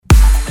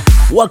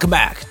Welcome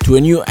back to a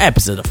new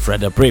episode of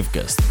Fred Up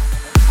Briefcast.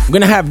 We're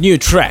gonna have new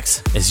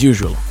tracks as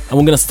usual, and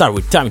we're gonna start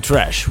with Tommy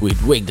Trash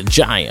with Wake the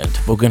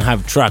Giant. We're gonna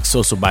have tracks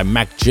also by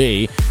Mac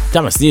J,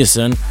 Thomas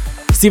Nilsson,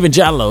 Steven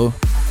Jallo,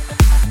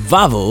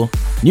 Vavo,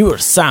 Newer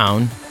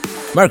Sound,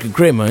 Mark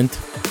Agreement,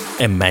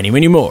 and many,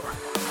 many more.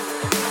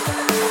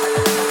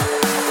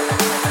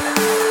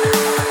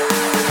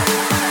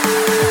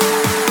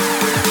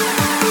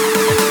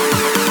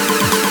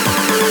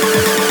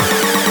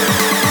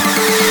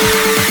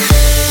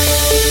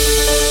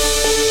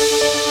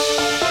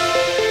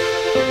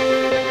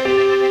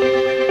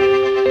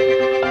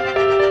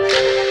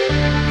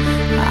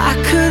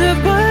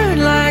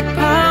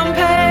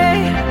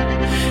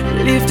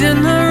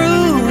 In the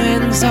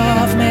ruins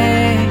of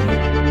me,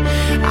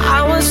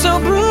 I was so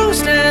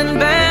bruised and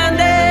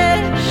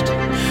bandaged.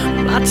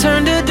 My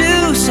turn to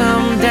do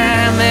some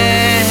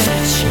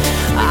damage.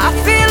 I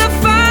feel a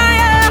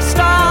fire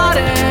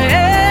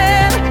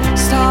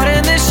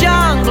starting this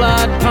young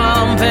blood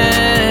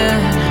pumping.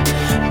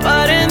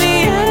 But in the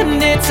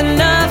end, it's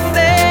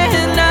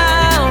nothing.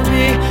 I'll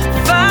be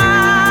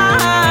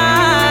fine.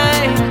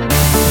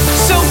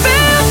 So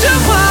build your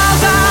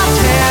walls, I'll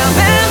tear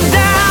them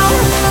down.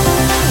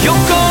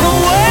 You're gonna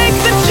wake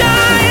the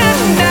giant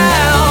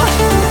now.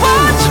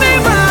 Watch me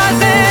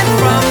rising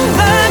from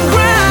the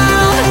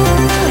ground.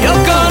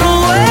 You're gonna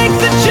wake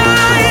the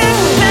giant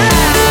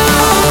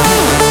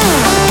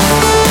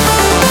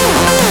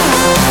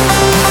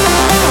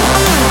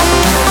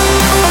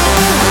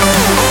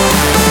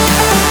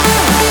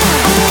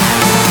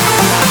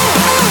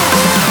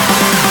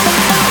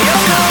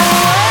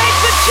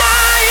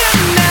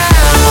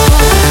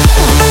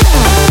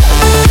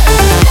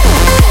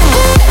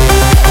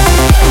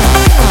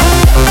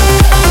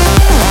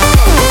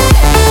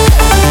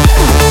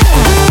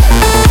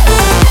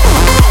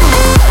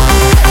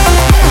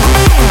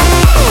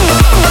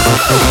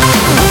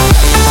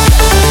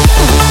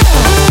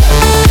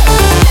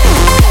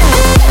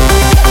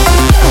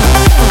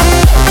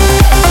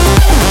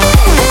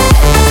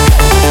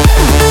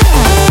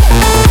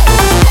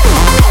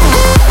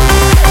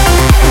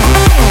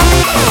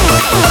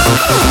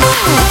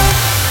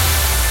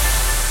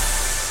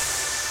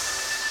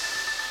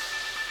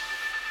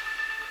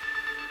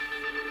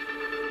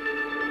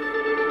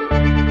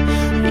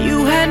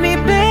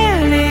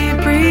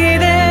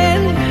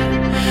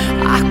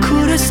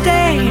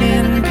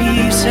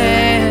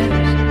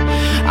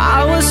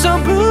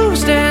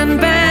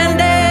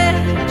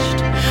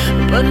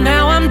but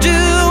now I'm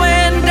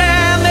doing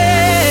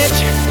damage.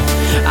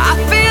 I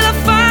feel a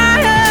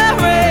fire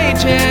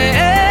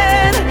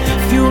raging,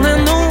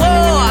 fueling the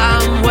war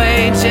I'm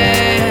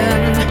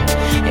waging.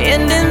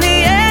 And in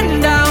the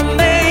end I'll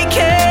make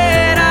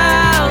it,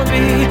 I'll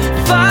be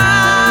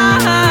fine.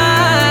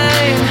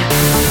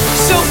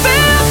 So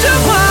build your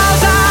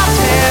walls, I'll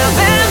tear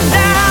them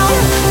down.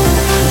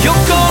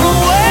 You're gonna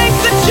wake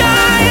the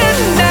giant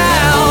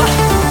now.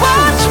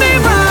 Watch me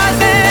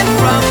rising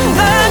from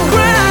the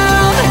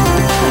ground.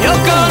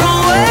 You're gonna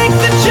wake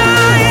the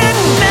giant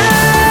now.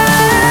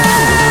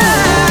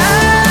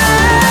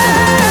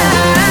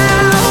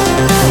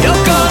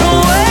 You're gonna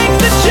wake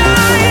the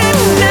giant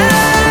now.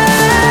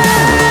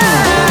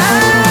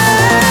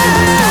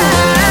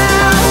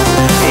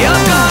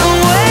 You're gonna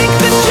wake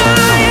the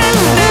giant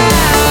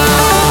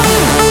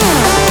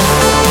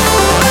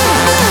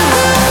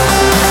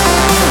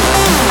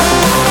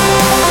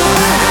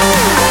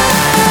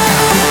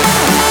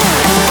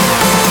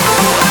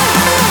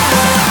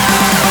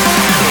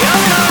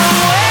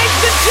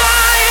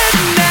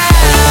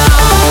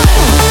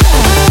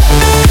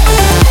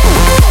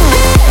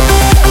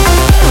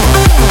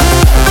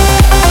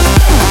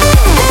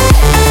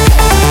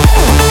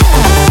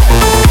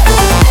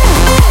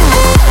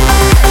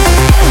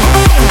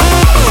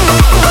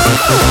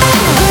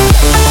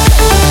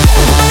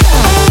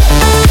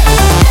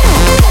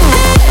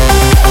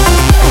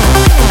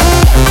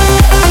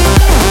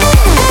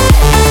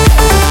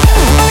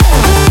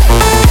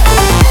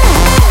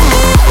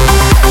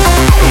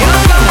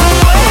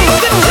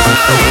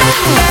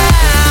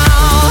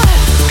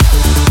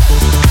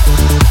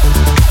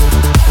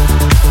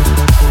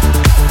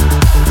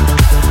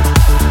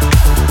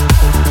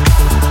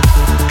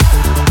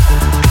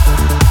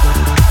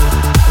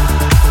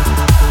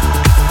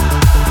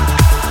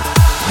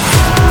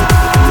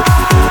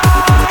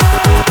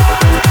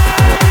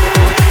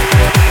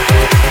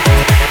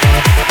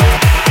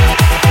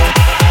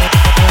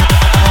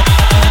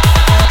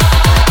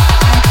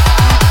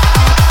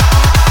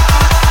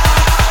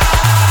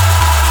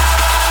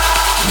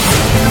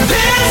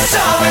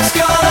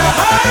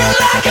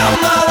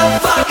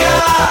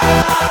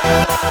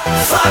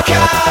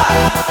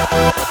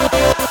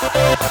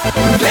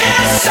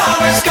This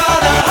song is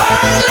gonna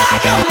hurt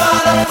like a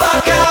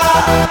motherfucker.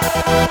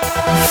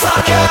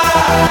 Fucker.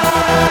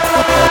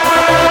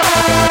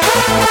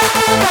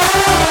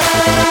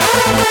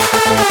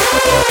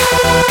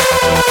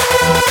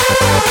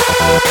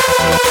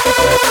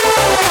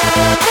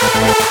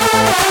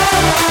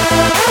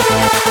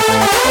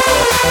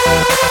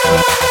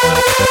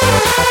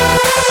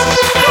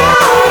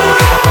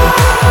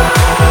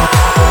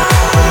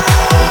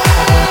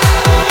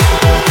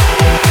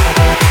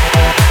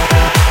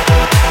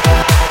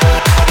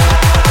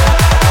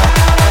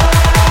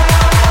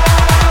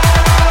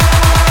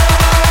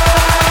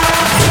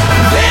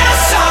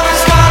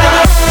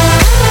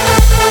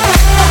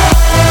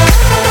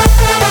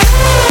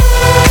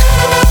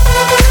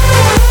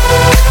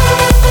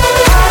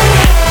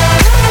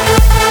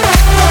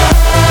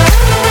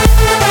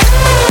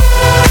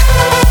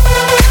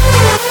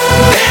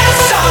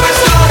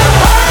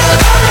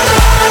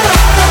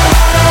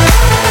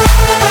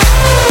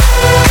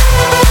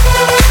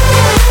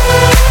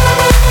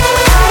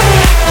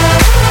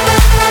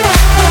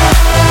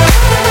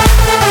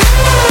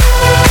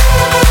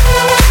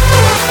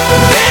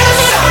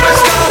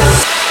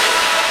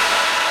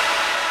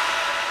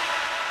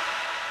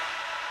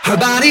 Her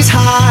body's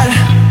hot.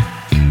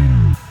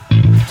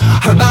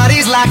 Her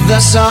body's like the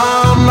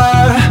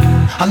summer.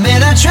 I'm in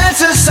a trance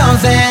or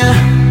something.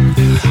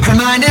 Her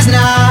mind is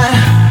not.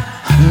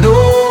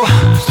 No,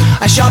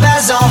 as sharp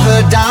as all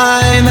her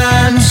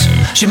diamonds.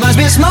 She must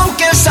be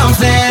smoking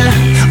something.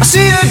 I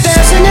see her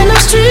dancing in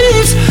the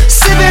streets,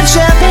 sipping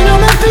champagne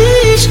on the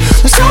beach.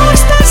 There's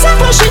always things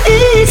like when she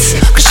eats,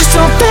 cause she's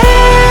so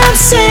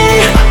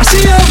fancy. I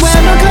see her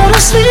when I go to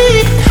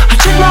sleep. I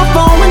check my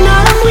phone when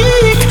I'm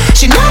weak.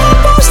 She never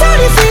posts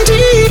anything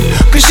deep,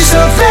 cause she's so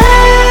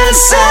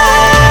fancy.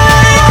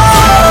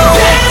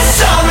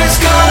 This summer's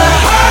gonna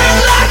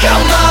hurt like a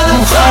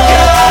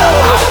motherfucker.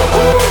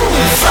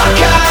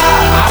 Fucker.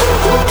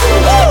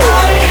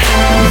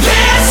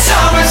 This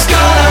summer's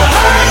gonna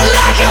hurt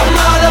like a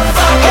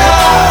motherfucker.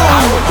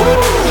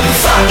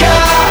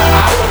 Fucker.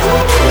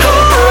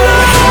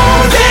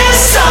 This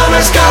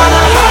summer's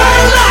gonna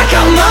hurt like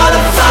a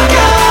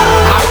motherfucker.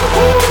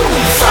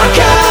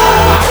 Fucker.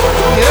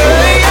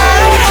 Yeah, yeah.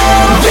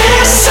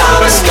 This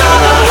summer's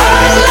gonna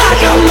hurt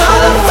like a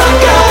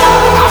motherfucker.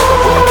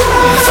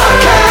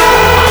 Fucker.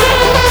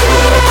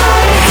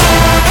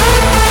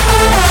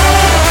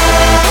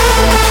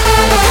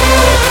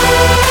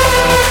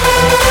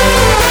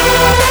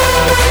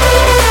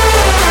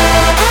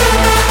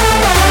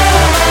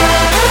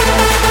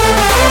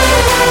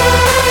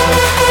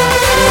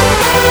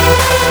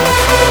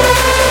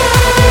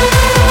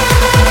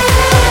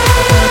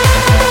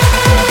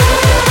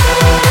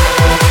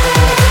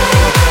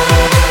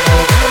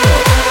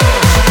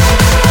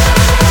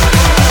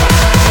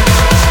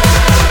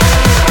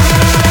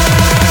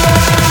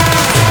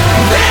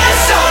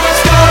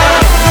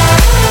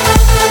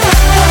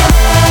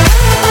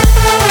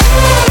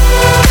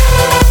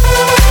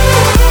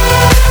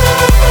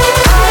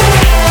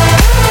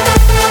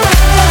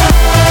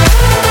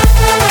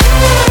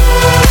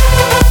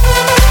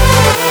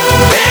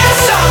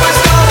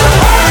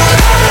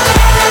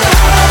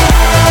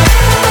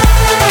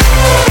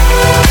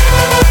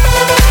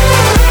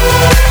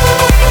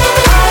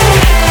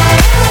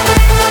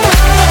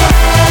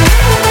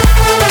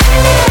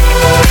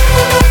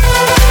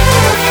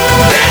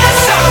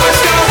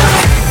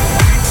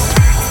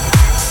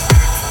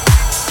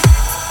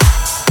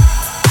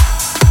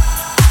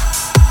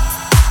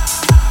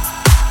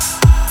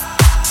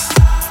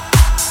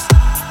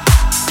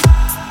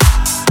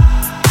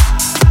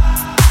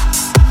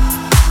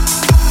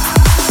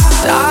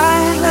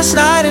 Last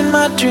night in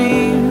my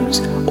dreams,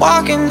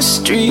 walking the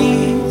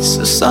streets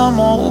of some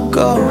old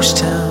ghost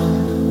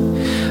town.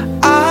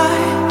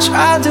 I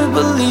tried to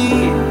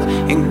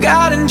believe in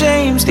God and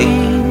James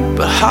Dean,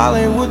 but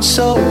Hollywood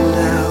sold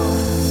out.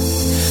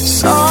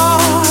 Saw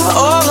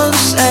all the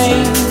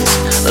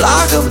saints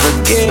lock up the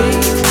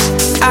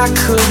gates I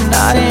could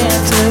not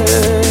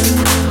enter.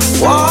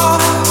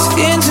 Walked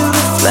into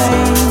the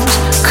flames,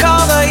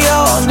 called out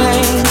your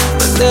name,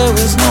 but there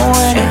was no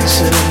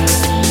answer.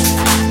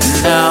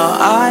 Now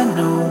I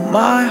know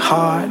my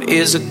heart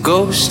is a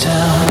ghost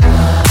town.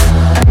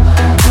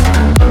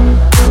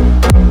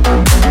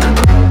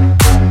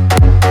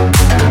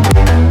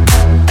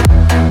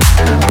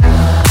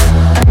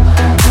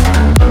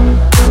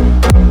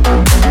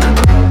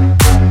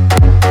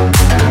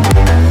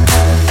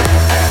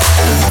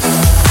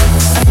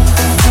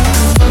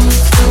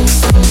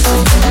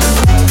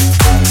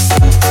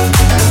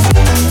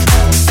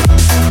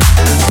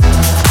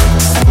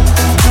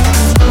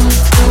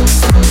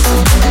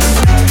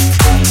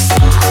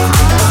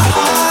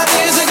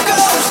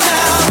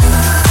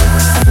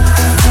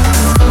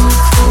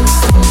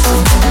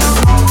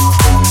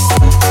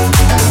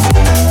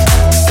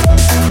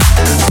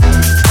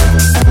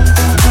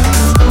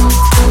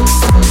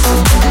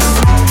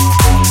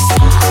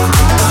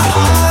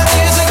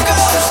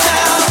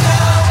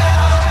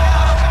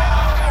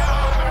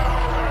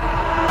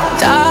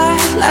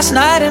 Last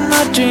night in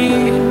my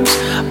dreams,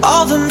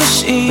 all the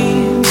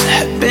machines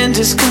had been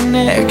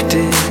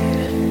disconnected.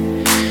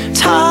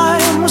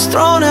 Time was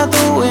thrown out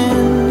the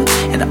wind,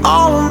 and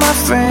all of my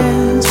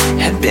friends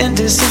had been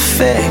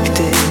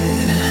disaffected.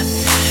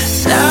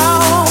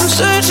 Now I'm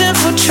searching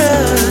for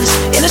trust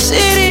in a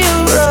city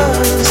of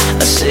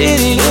rust, a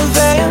city of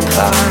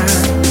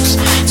vampires.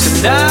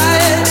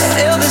 Tonight,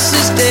 Elvis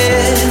is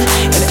dead,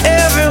 and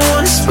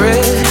everyone's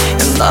spread,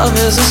 and love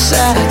is a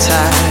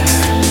satire.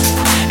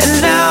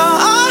 And now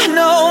I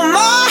know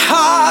my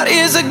heart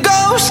is a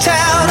ghost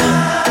town.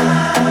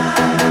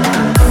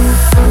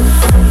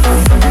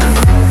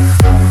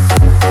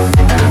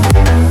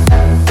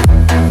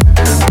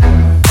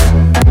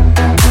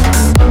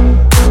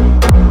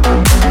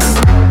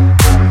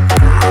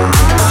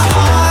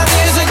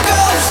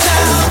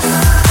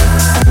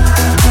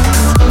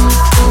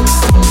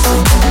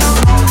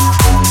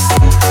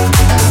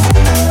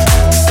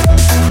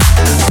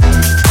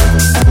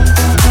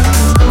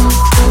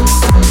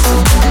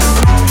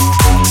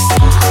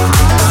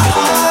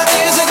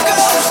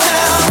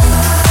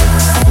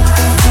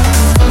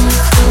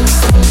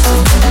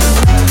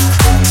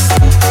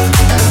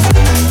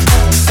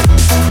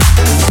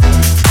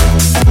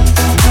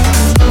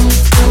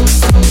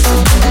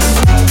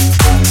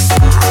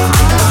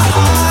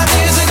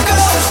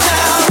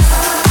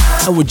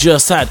 we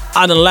just had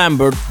Adam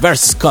Lambert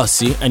versus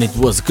Cossi, and it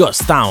was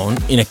Ghost Town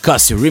in a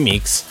Cossi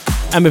remix.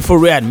 And before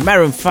we had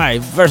Maroon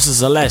 5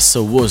 versus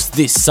Alesso was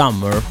This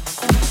Summer.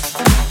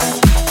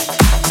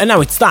 And now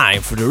it's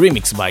time for the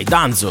remix by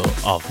Danzo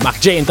of Mac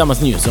J and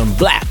Thomas Newson,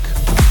 Black.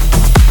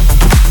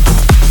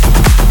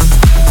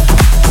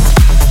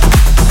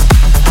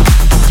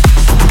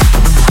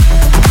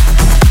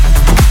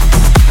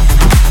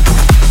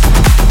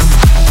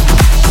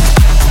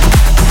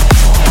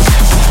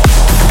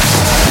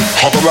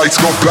 All the lights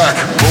go black,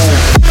 boom.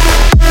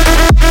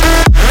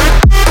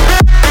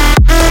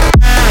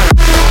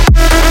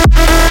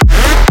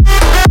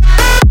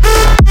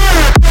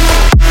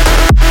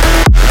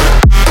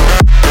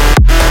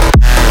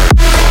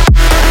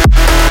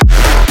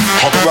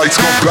 All the lights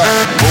go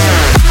black, boom.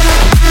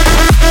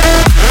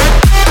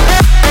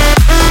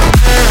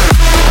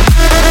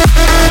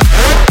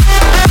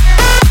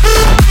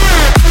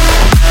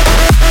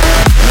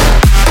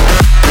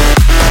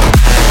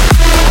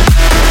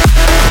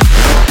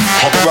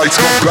 Lights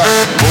go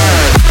black, boom.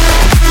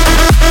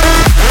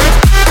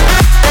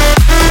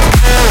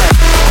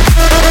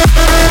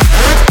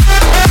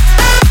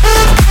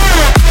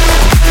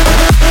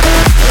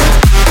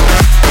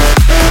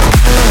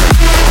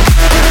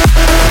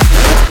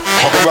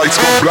 All the lights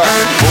go black,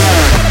 boom.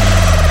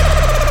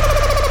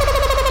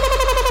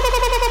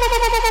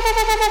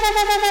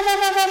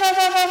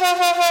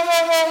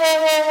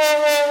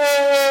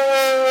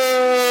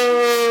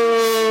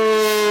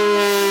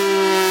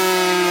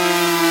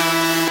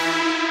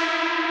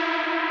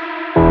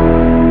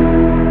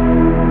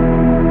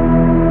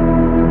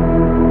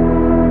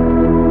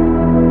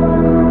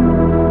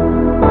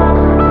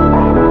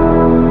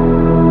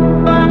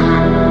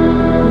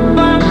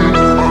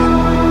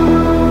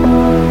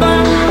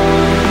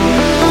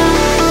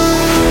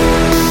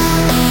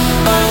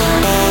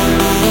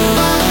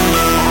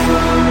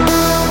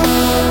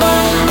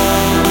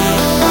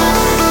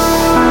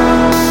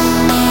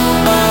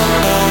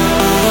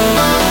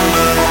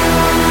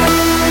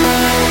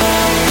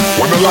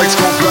 Lights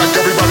go black,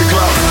 everybody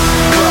clap,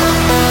 clap,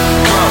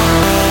 clap,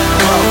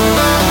 clap,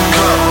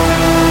 clap,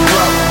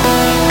 clap,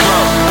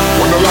 clap.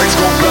 When the lights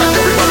go black,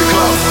 everybody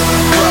clap,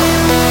 clap,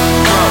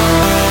 clap,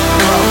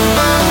 clap,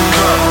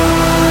 clap,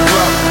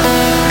 clap,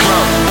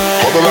 clap.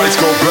 All the lights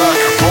go black,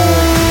 boom.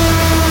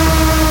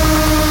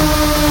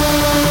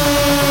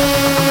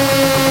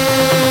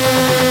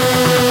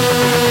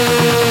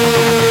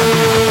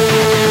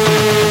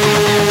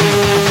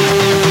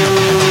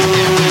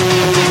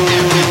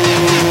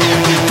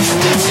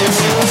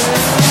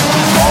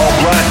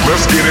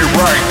 Let's get it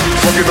right.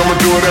 Fuck it, I'ma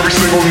do it every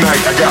single night.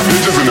 I got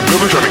bitches in the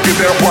building trying to get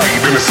that right.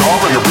 Then it's all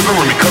in the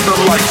rhythm, let me cut the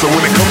lights. So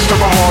when it comes to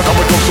my heart,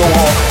 I'ma go so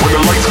hard. When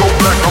the lights go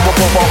black, I'ma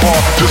pump my heart.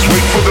 Just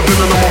wait for the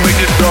villain, I'ma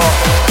make it dark.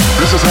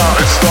 This is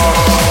how it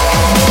starts.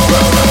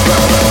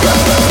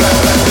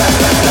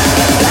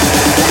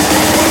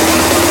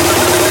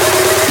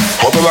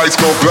 All the lights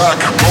go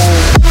black,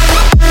 boom.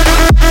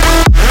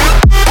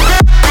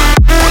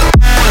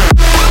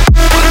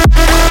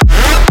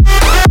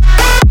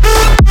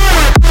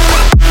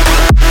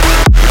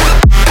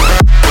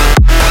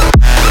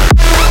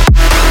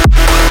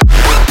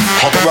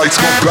 Lights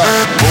go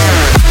black,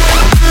 boom.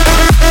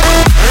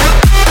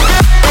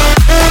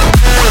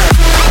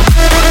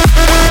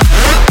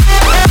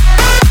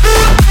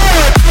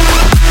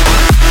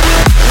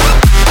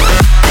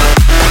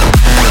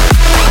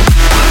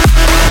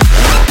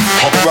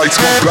 All the lights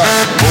go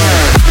black,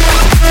 boom.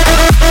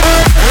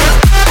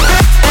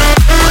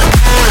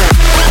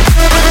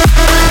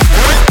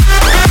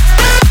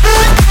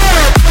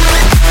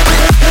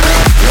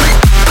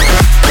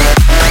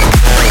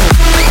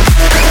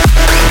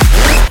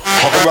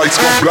 Lights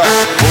go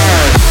black, boom.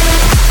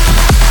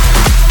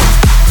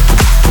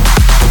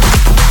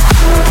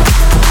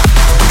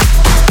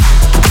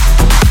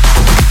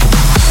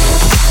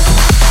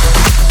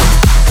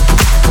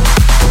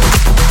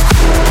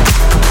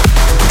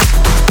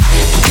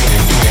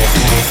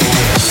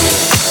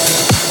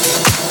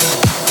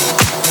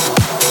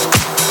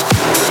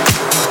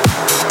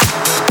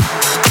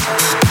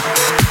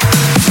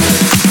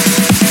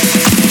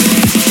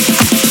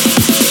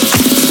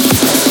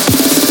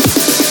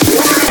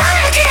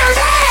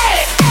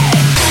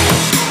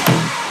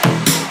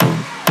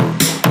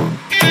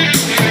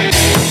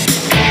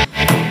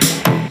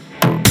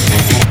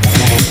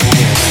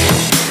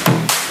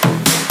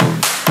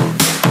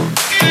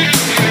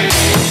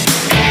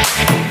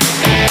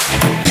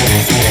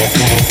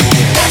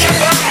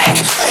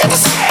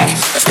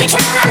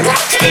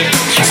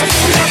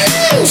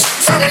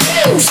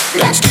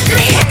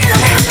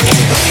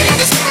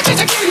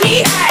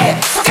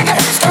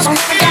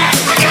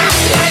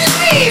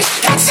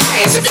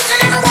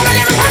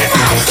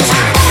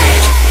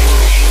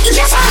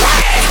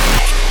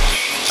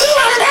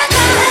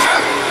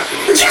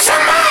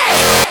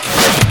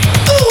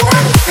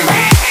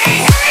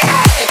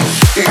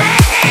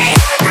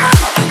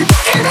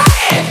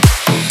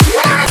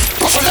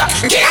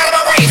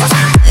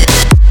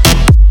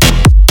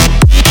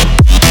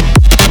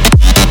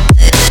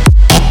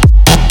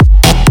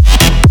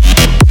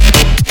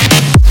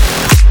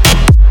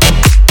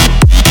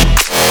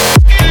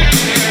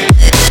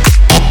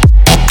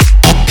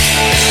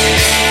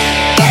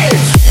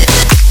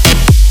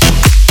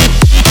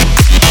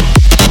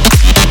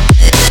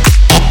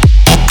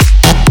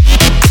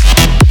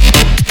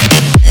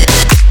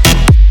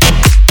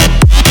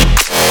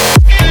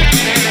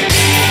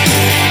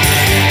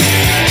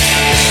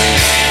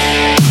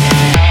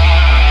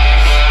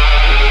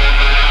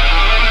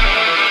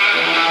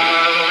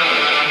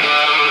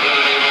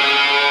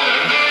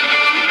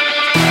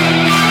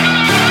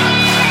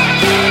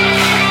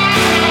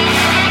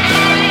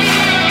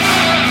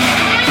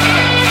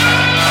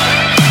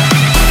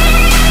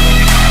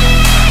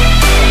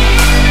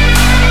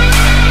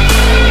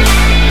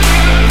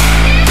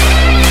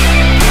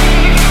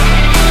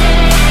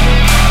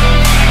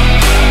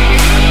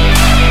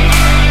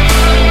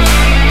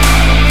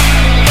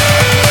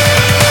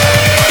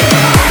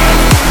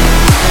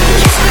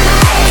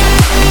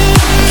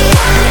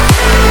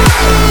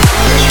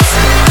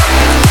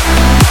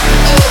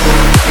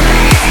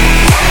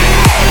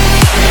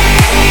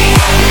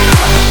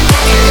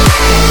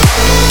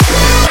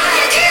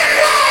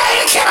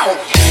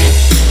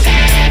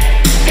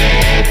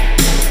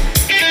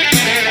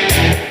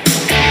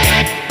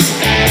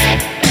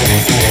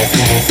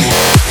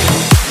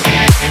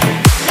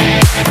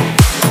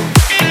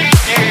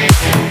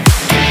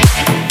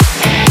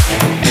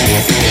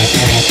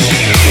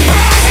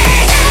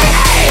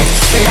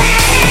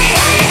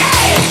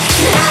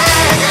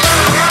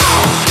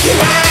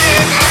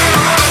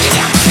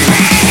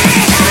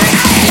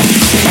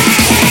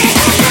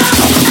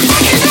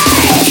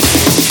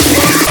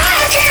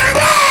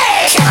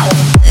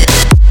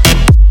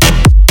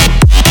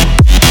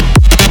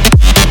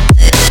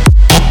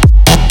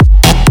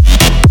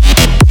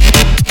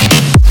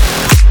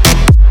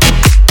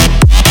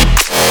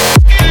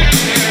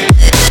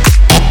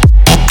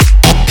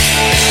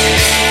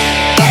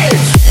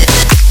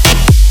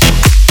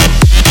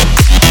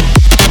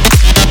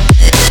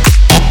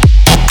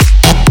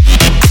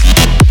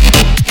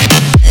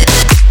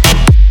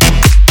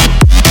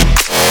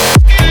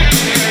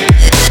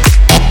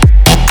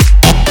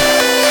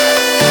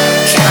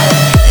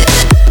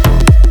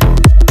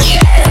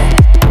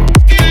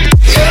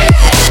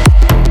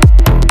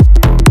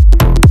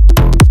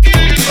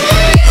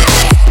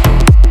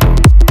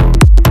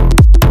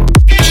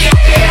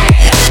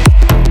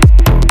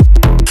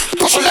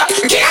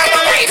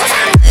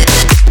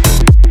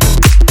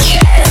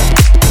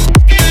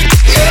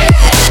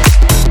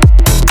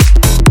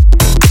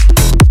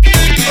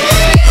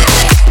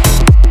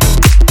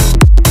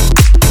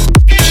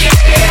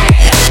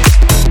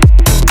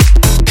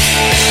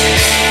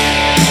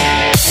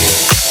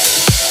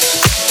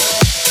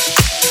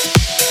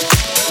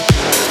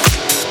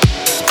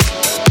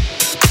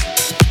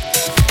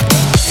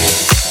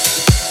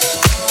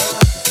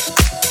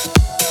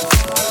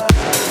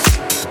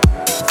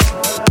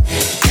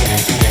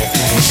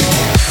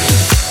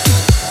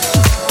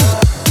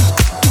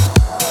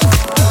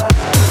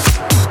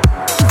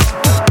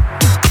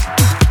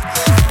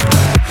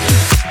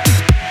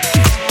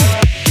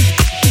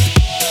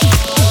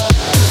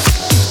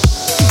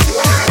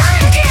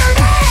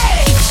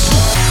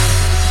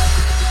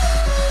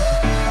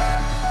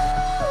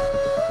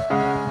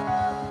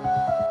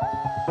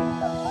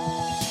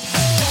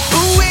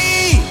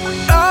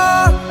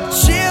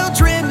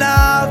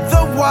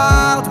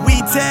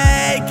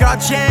 our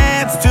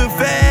chance to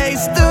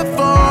face the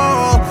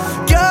fall.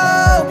 Go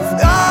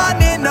on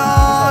and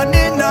on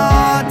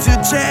to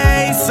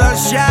chase our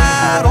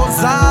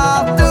shadows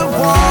off the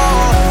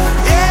wall.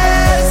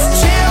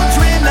 Yes,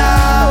 children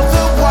of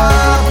the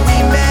wild, we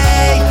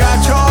make our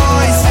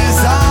choices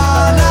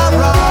on our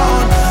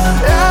own.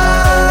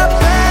 Our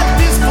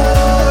path is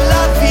full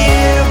of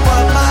fear,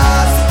 but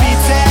must be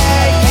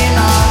taken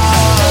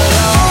all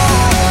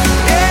alone.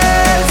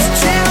 Yes,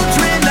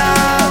 children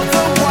of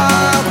the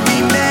wild, we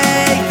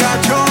make our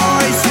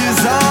choices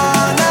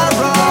on our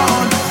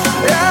own.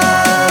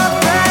 Our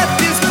path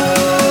is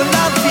full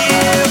of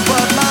fear,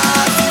 but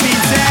must be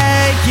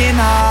taken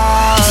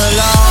all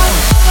alone.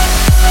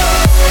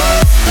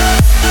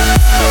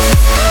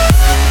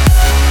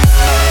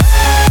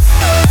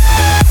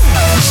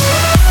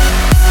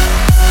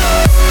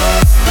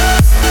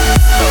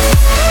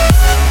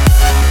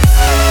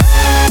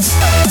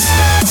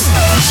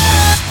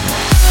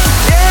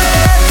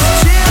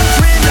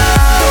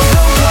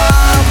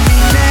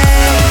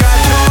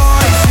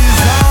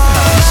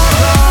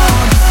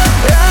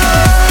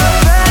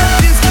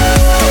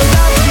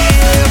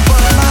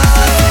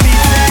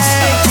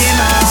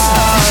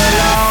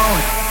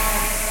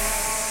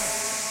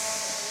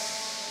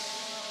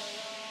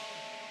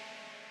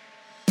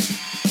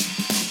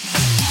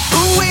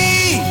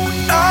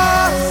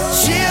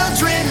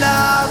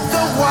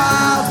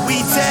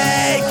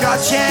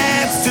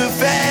 Chance to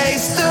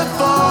face the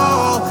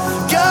fall.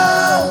 Go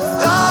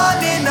on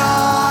and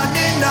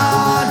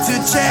on to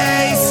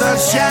chase our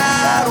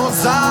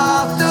shadows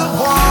off the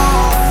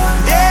wall.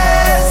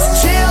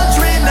 Yes,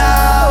 children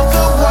of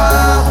the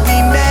wild, we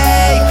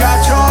make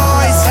our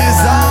choices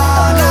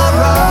on our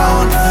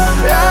own.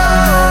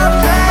 Our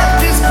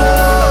path is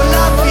full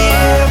of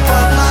fear,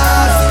 but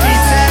must be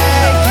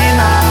taken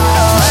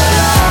all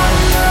alone.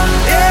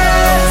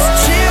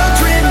 Yes,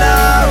 children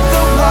of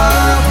the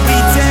wild, we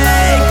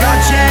take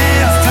our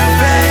chance to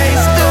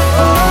face the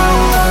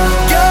fall.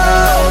 Go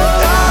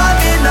on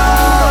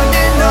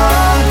and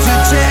on to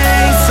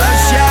chase our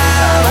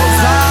shadows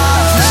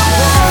off the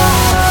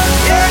wall.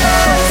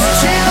 Yes,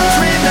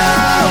 children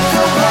of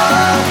the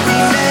wild, we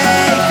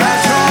make our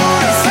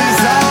choices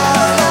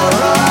on our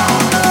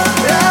own.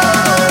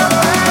 Our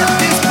path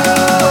is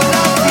full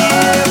of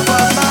fear,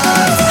 but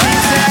must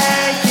be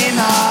taken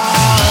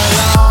all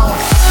alone.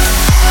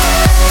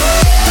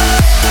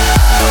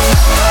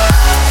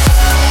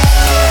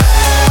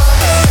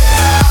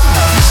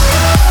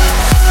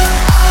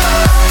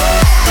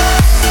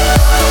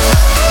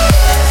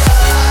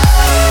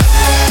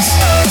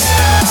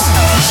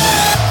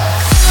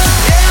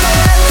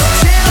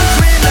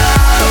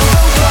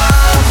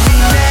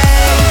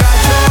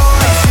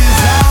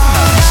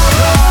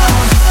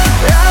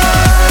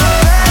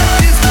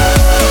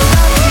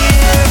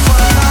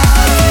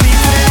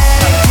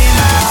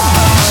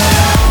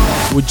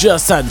 We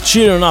just had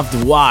Children of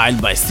the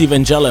Wild by Steve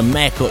Angelo and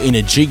Meko in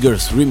a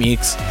Jiggers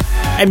remix,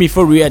 and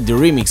before we had the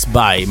remix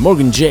by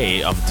Morgan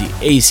J of the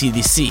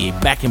AC/DC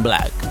Back in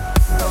Black.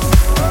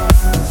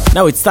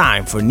 Now it's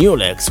time for New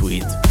Lex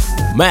with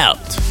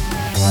Melt.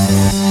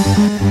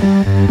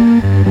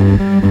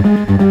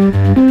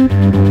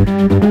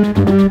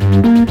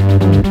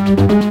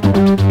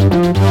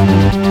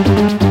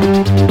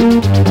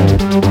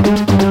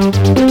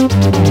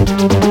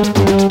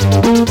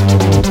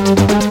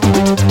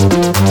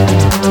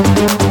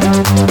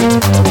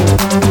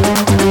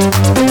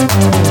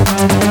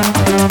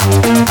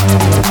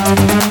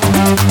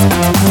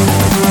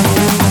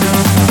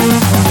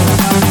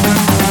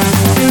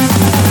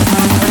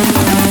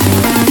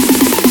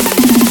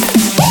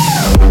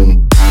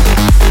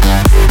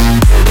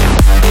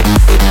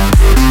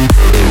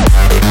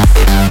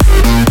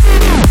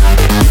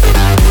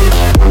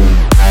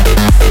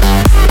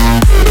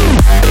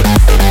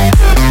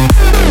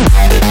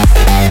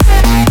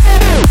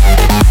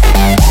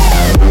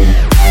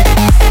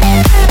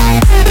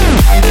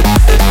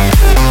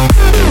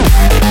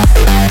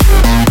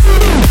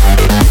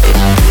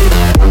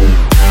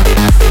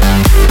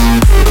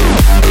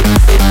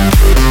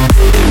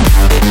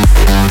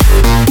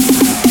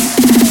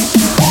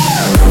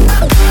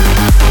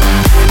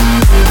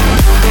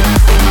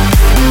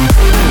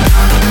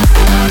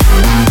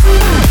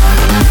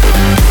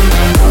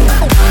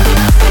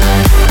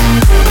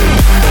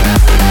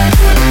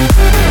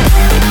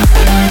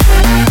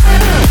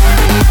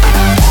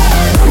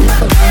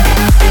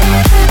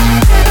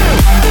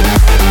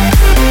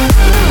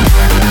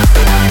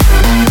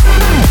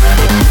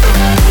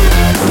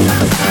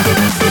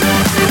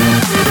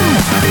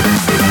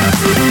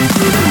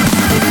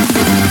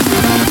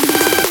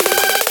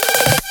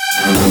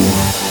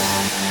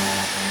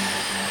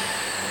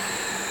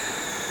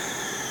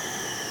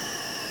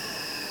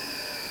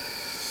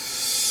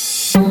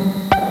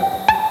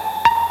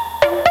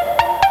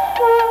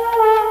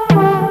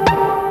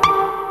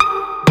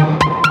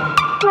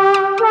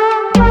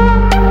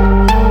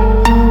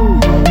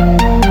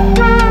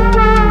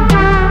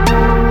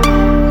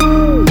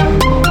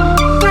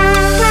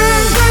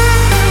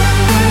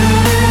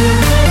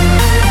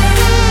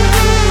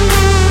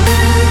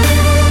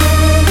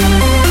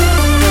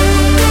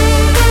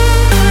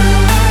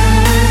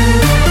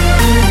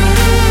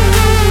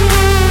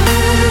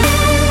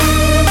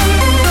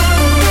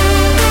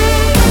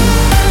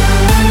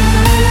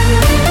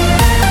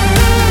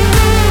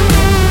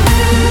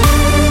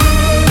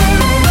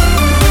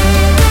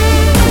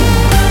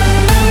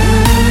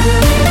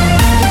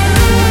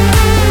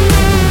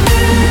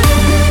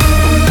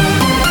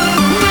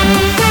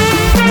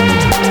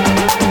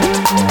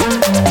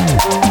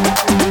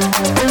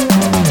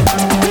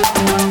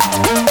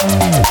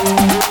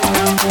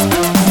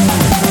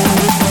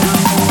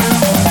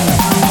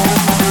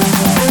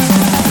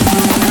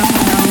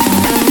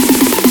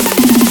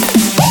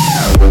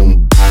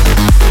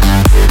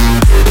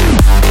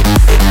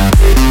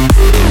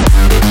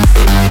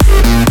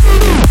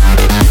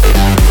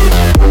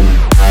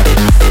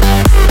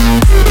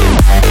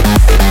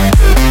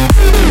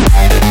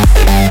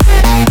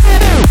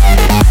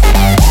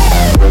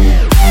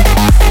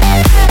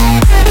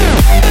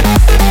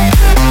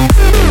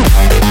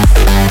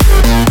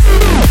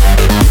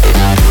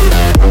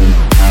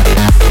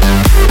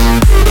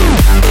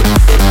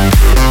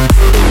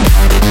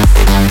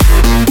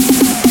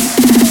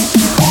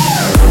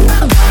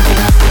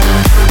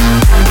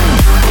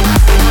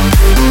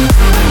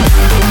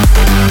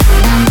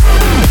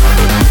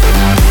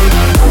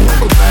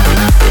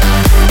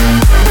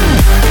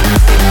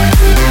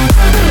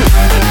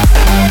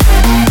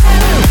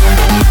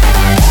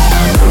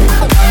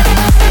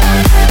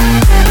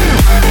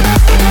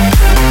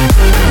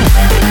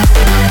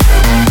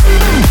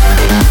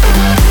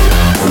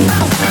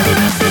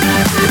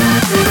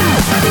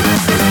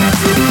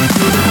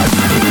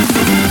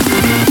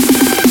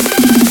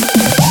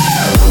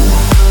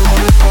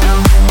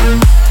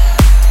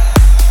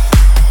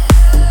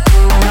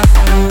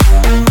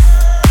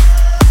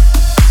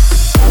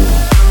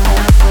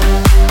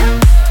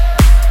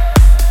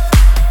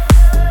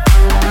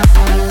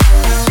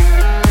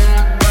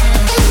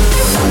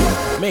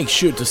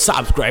 sure to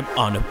subscribe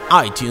on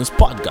iTunes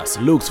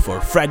podcast. Look for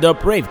Fred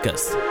Up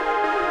Ravecast.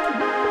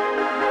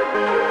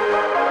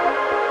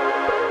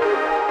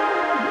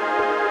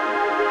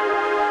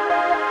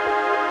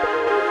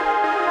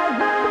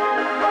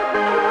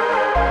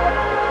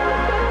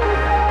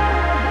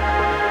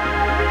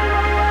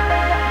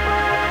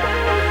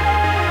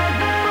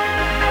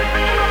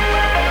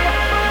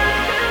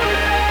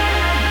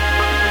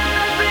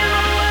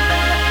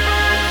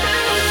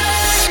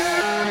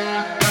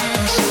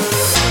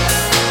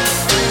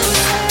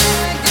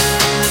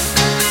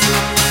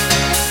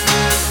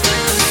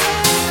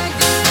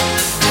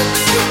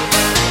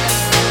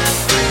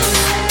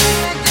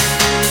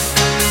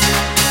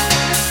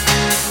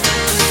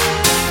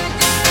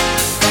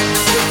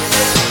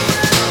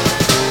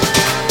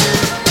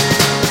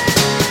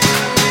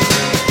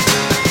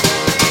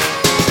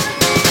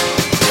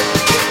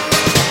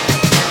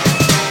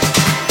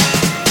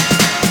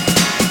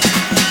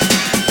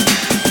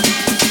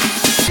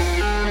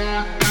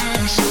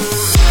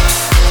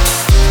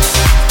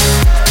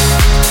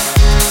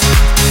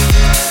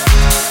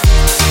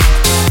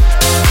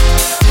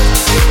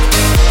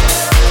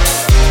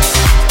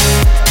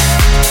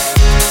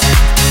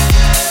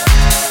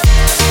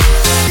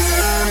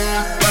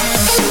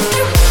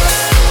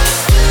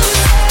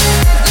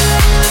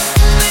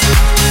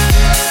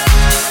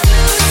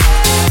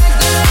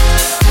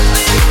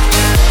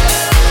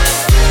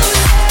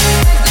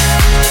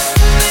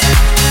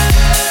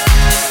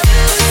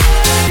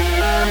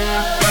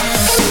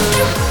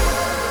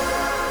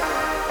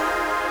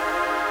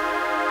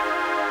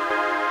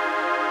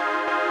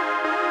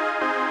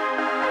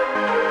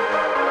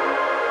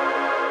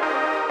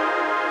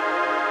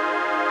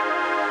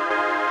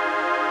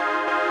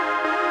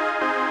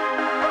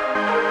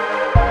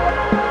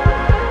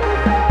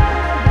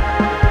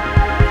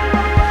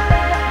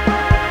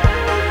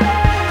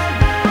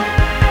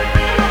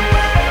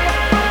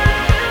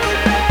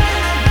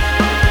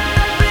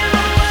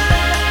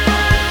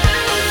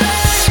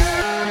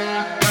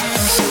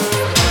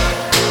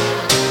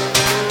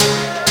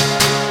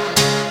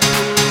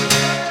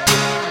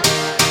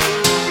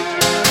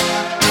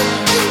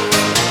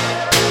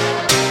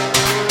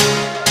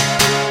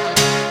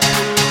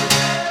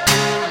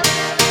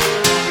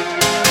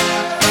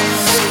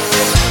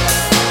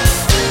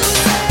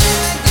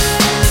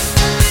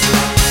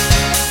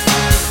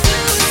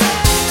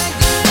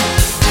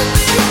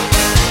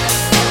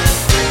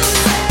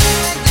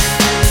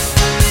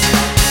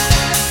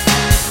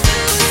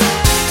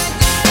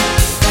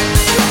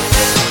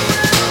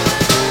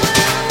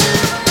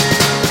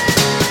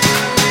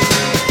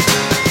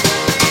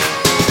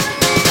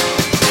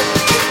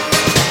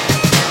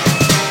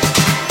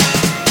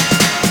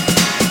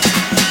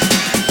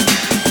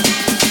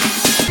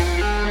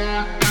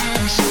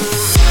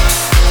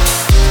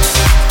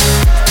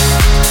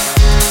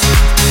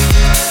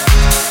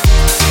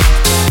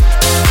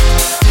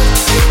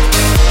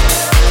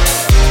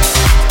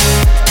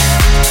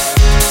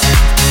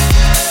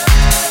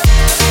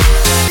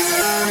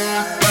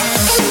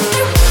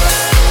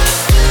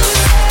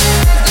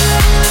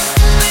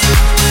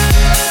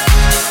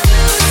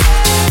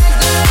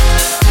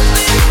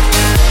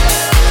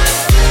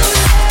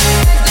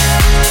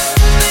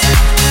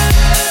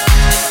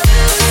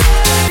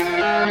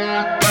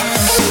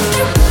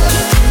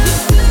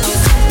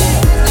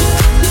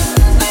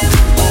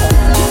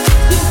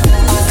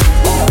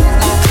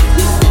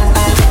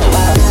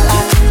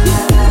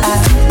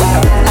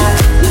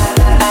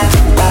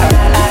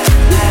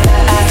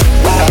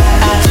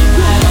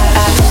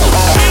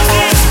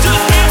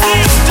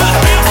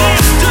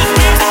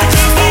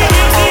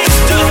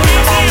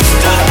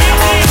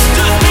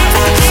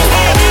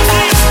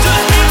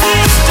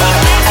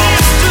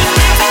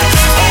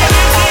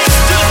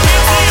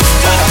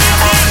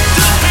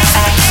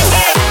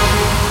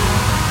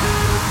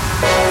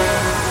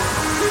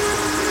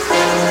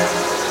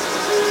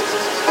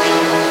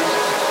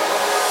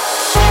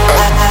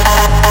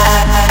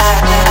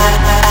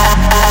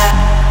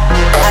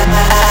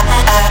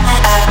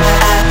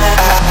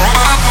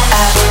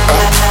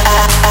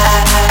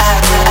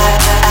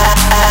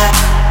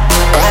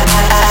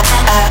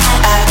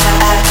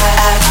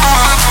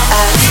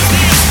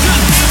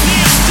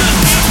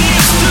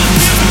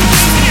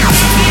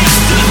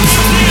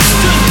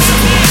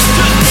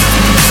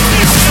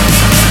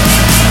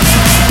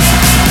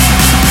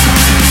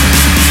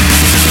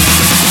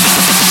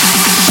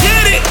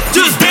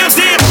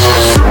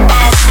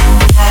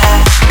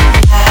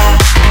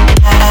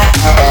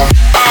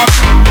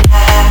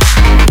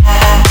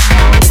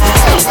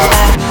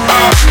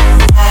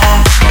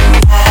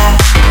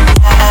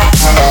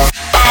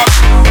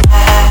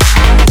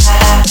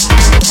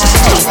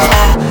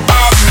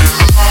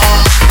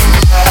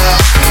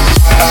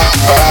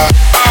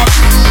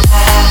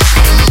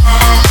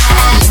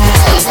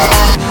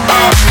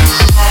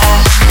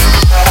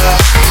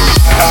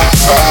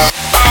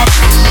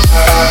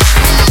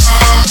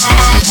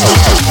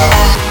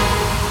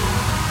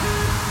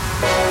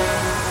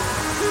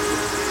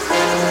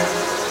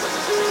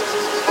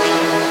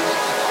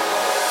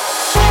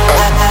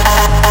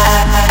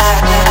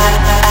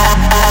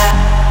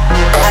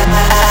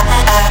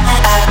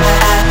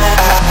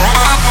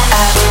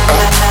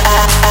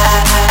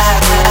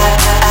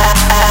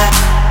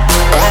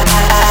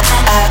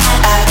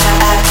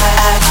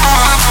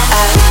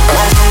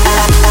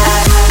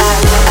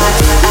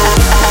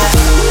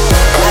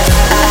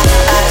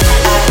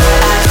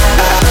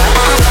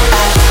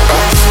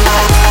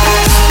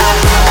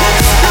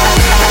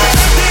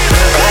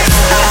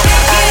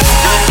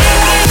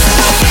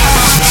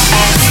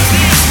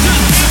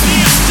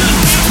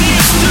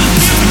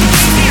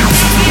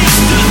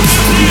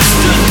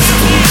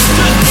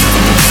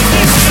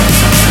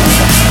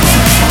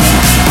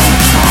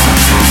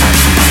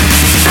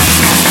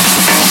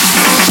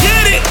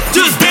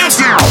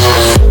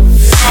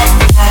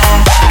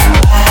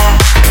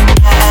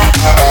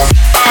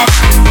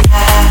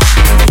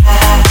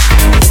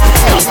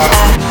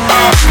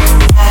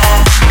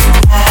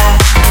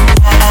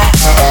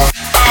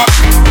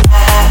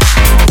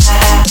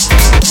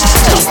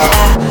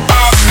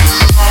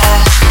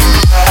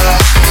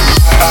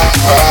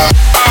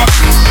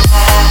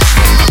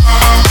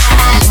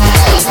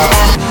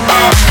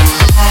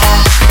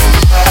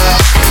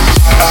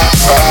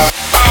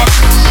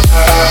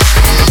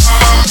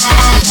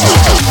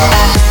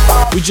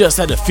 We just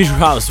had a Future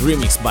House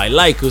remix by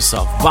Lycus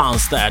of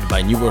Bounce That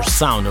by New World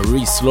Sound and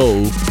Re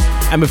Slow,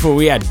 and before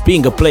we had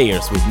Bingo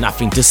Players with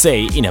Nothing to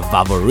Say in a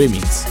Vavo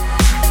remix.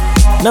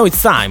 Now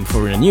it's time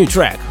for a new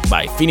track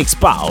by Phoenix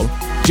Paul,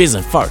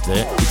 Jason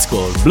Forte, it's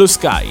called Blue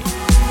Sky.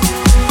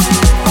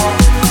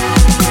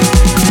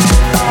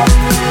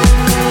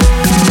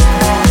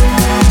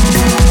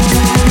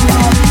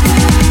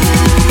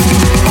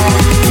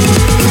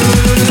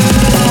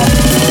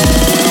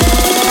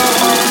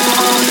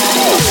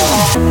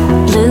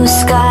 Blue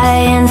sky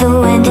and the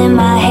wind in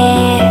my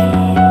hair,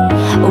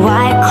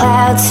 white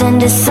clouds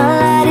and the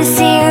sunlight is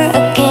here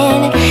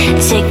again.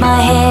 Take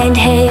my hand,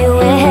 hey,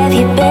 where have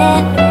you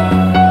been?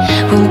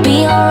 We'll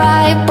be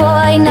alright,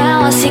 boy,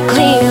 now I see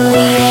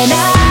clearly. And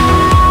I'll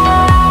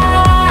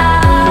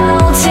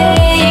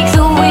take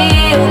the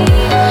wheel,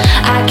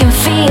 I can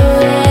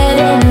feel it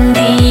in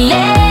the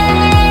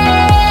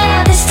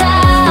air. This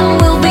time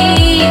we'll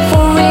be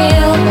for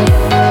real.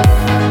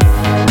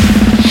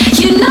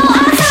 You know I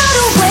found a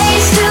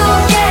ways to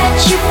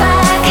get you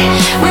back.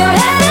 We're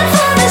headed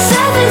for the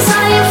surface,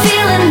 are you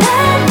feeling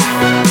that?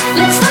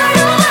 Let's start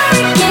over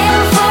again,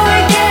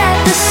 forget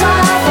the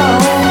sorrow.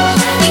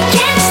 We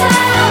can't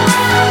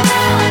stop.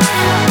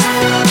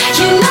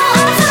 You know I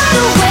found a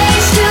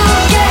ways to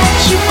get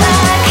you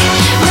back.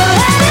 We're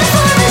headed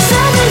for the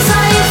surface,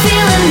 are you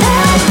feeling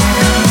that?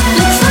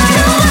 Let's start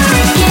over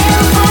again,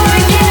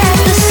 forget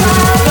the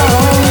sorrow.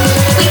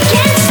 We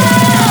can't stop.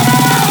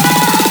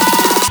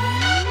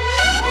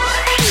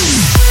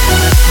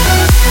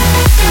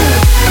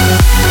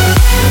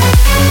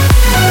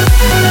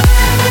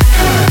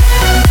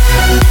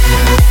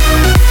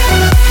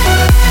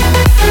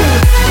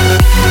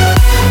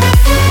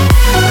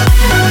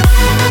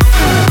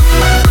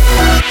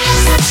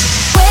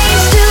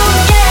 Ways to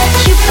get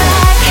you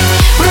back.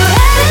 We're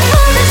headed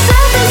for the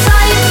surface,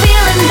 are you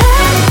feeling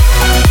that?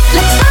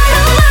 Let's start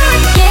over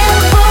again,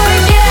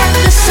 forget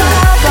the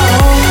sorrow.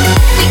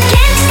 We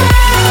can't stop.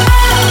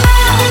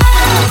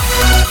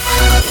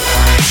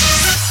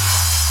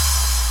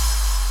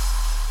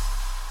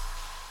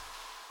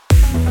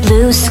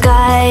 Blue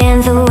sky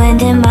and the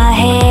wind in my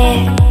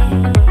hair,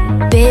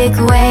 big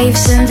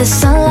waves and the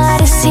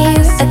sunlight is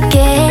here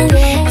again.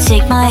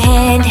 Take my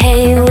hand,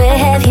 hey, where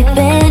have you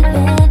been?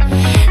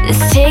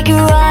 Let's take a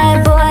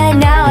ride, boy,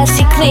 now I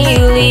see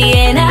clearly.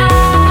 And I'll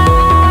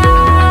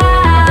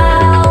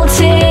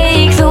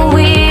take the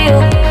wheel,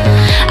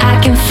 I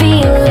can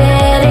feel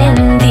it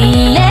in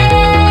the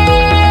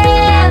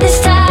air. This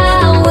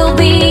time we'll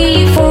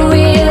be for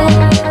real.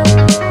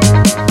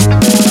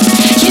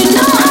 You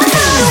know I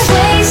found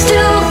ways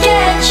to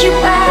get you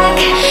back.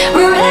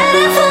 We're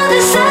headed for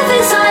the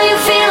surface, are you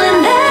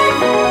feeling that?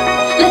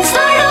 Let's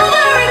start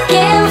over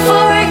again,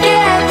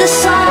 forget the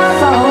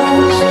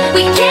sorrows.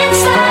 We can't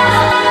stop.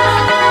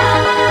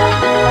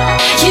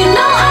 You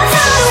know I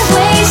found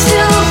ways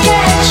to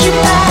get you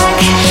back.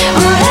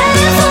 We're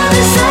headed for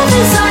the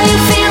surface, are you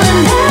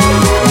feeling that?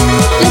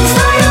 Let's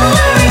start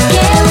over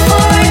again,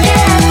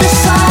 forget the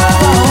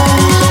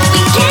sorrows.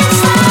 We can't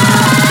stop.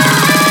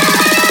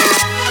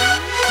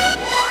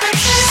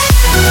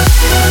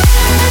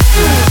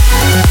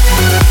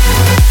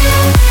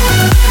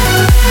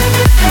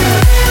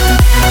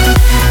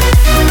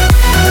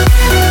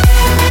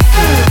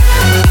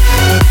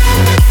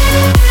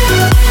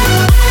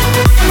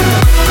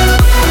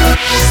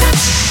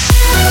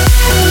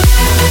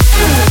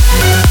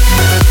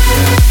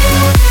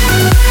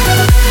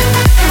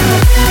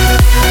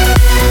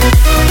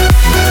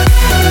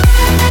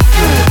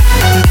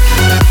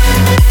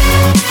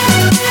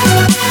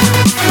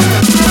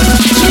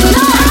 You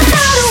know I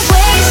found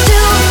ways to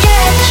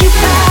get you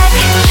back.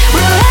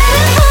 We're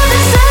headed for the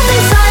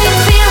surface, are you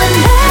feeling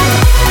that?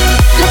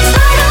 Let's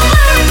start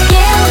over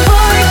again,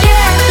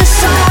 forget the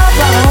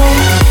sorrow.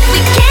 We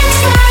can't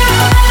stop.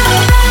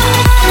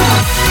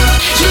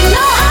 You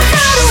know I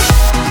found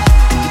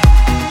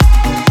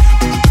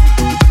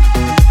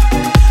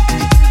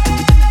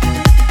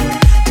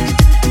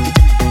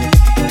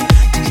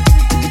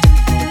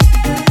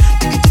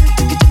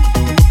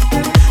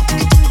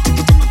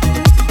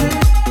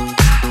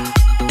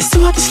It's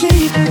too hard to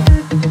sleep.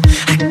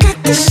 I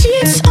got the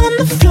sheets on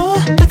the floor,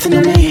 nothing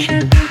to me.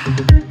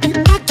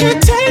 And I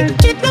can't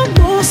take it no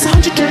more. It's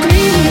 100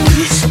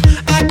 degrees.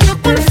 I got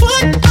one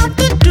foot out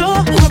the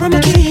door. Where are my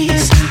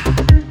keys?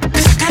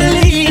 'Cause I gotta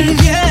leave,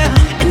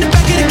 yeah. In the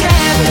back of the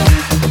cab,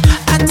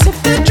 I tip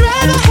the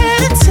driver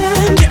ahead of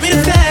time. Get me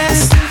the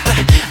fast.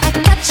 I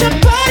got your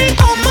body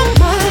on my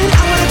mind.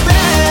 I wanna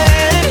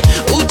bed.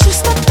 Ooh,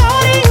 just the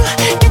thought of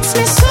you gets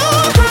me so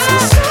high,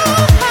 so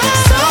high,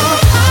 so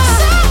high.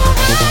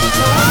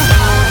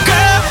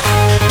 Girl,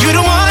 you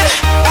the one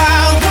I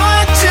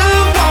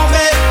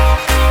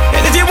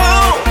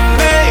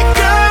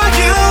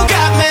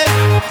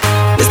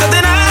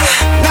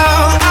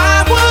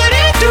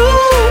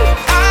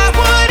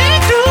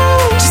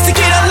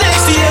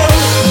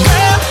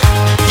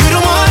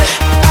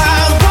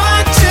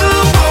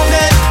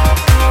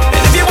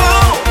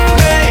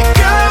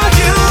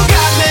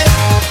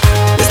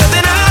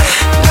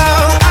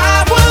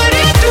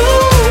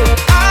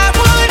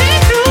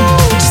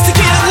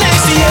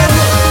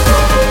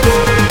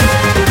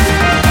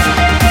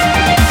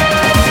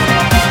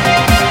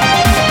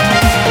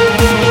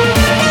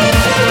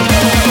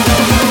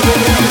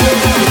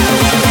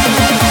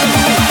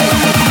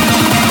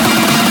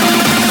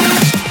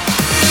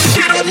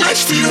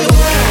to you.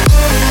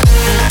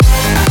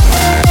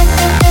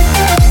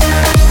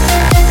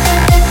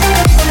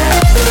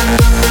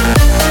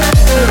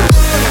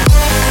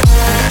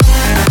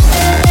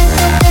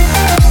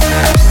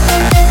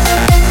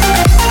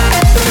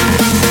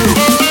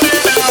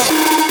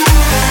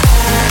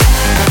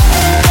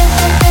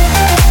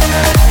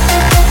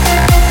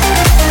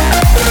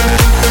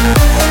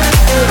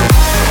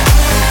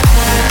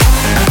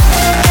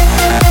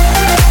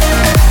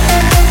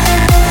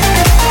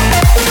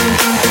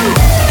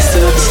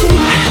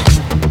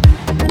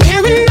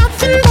 Wearing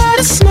nothing but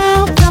a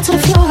smile down to the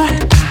floor.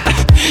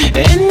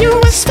 And you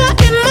whisper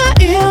in my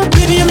ear,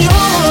 baby, I'm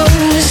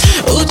yours.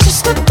 Oh,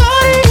 just the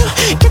thought of you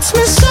gets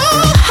me so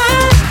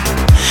high,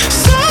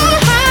 so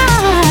high.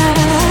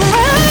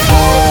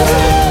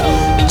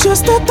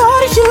 Just the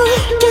thought of you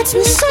gets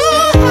me so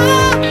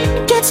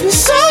high, gets me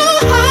so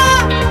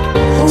high.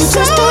 Oh,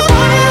 just the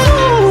thought of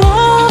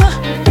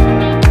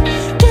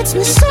you gets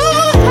me so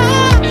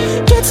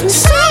high, gets me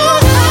so high.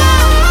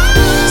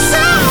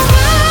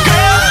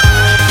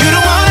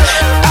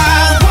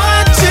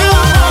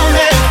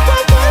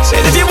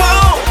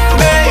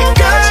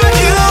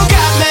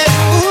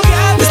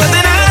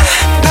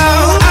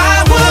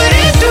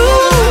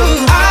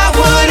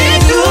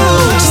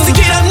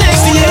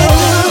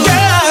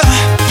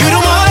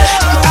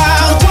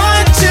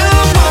 To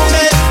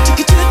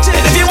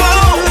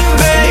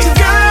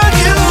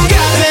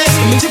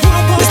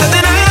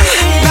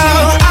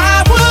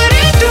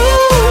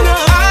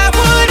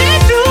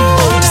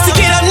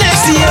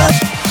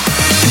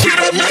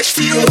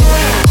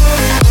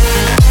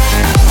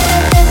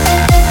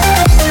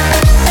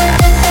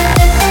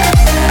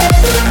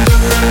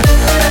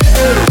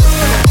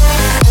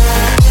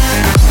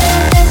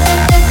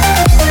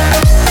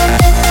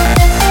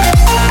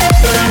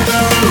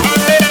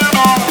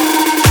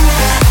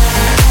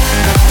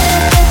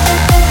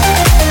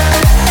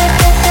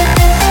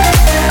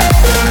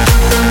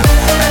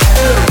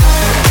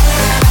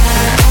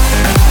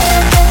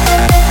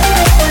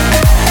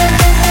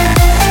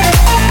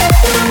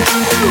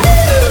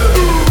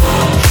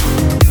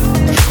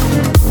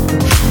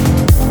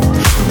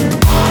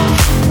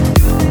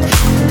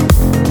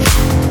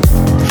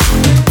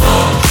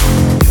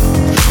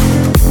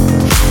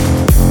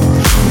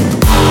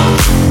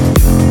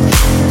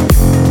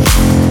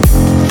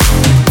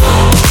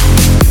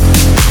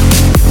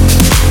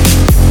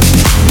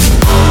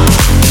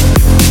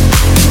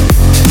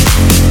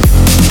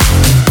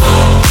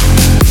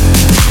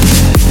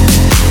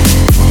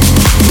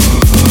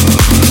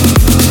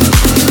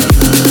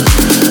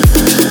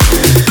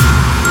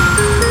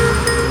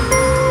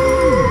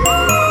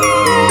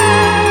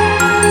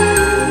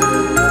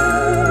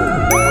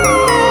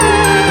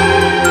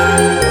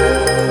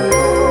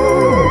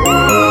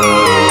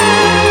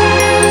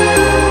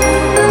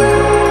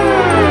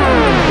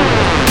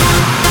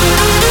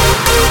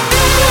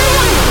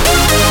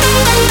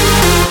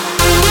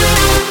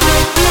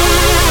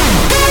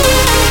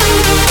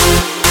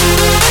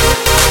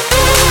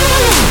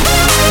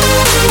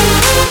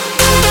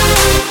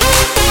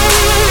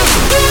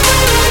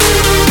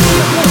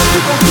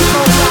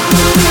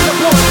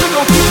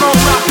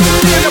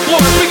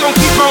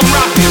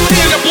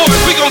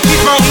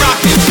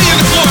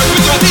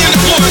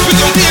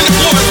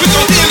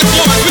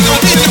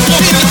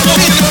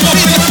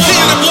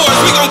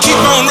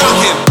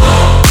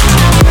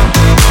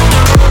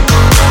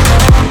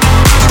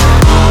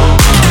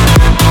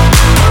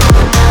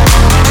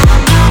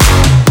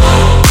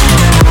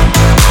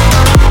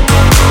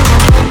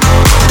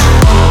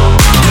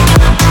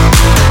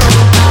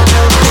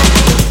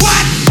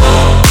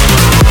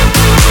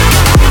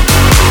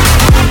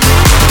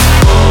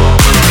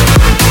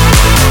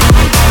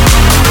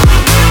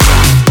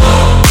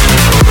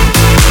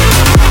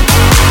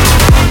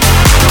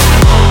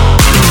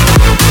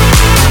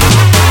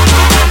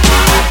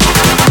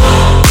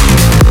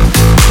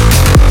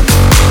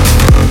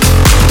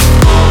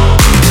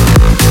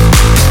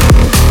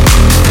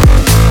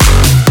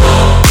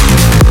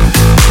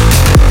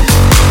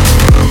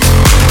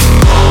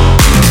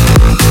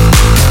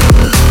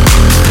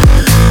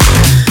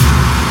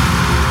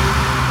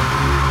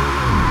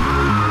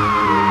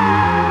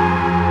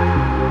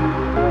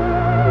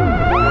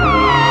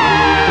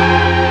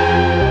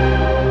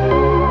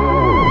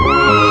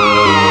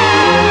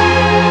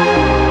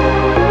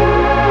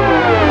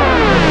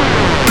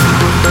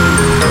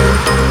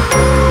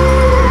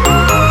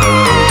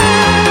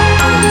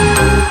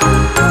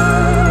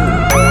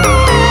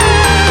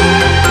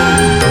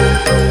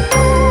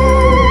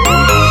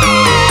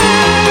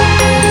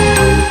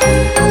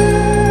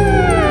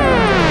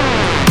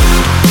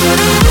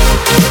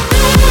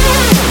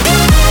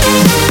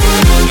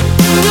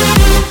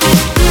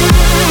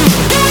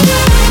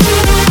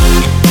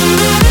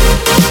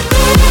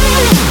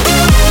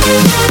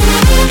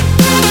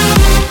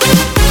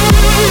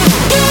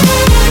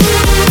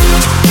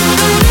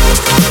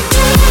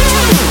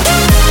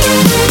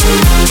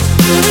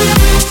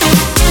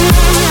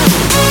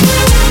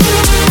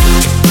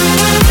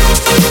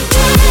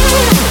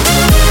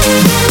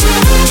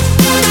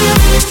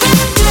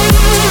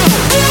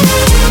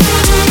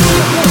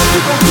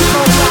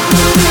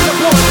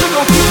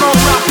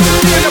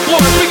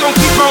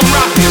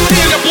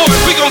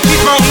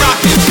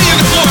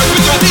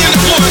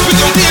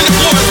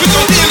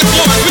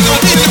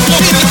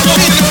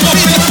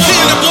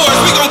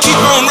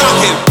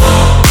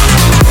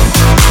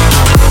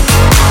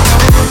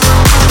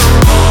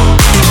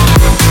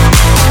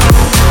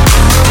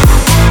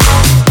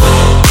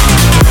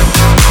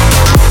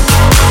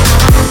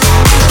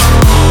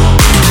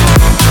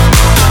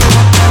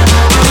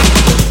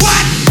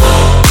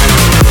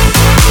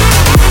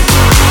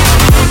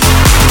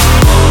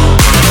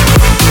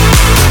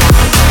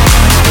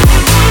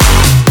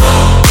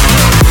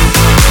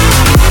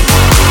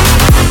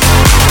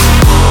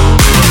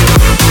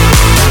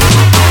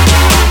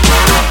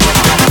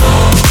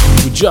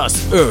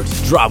just heard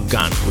Drop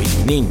Gun with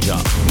Ninja.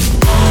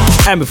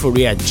 And before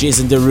we had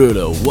Jason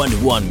Derulo, One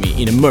You Want Me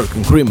in a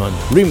Merkin Cremon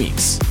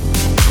remix.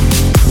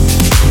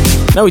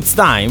 Now it's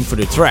time for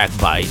the track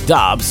by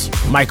Dubs,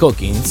 Mike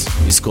Hawkins,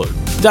 it's called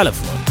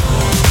Telephone.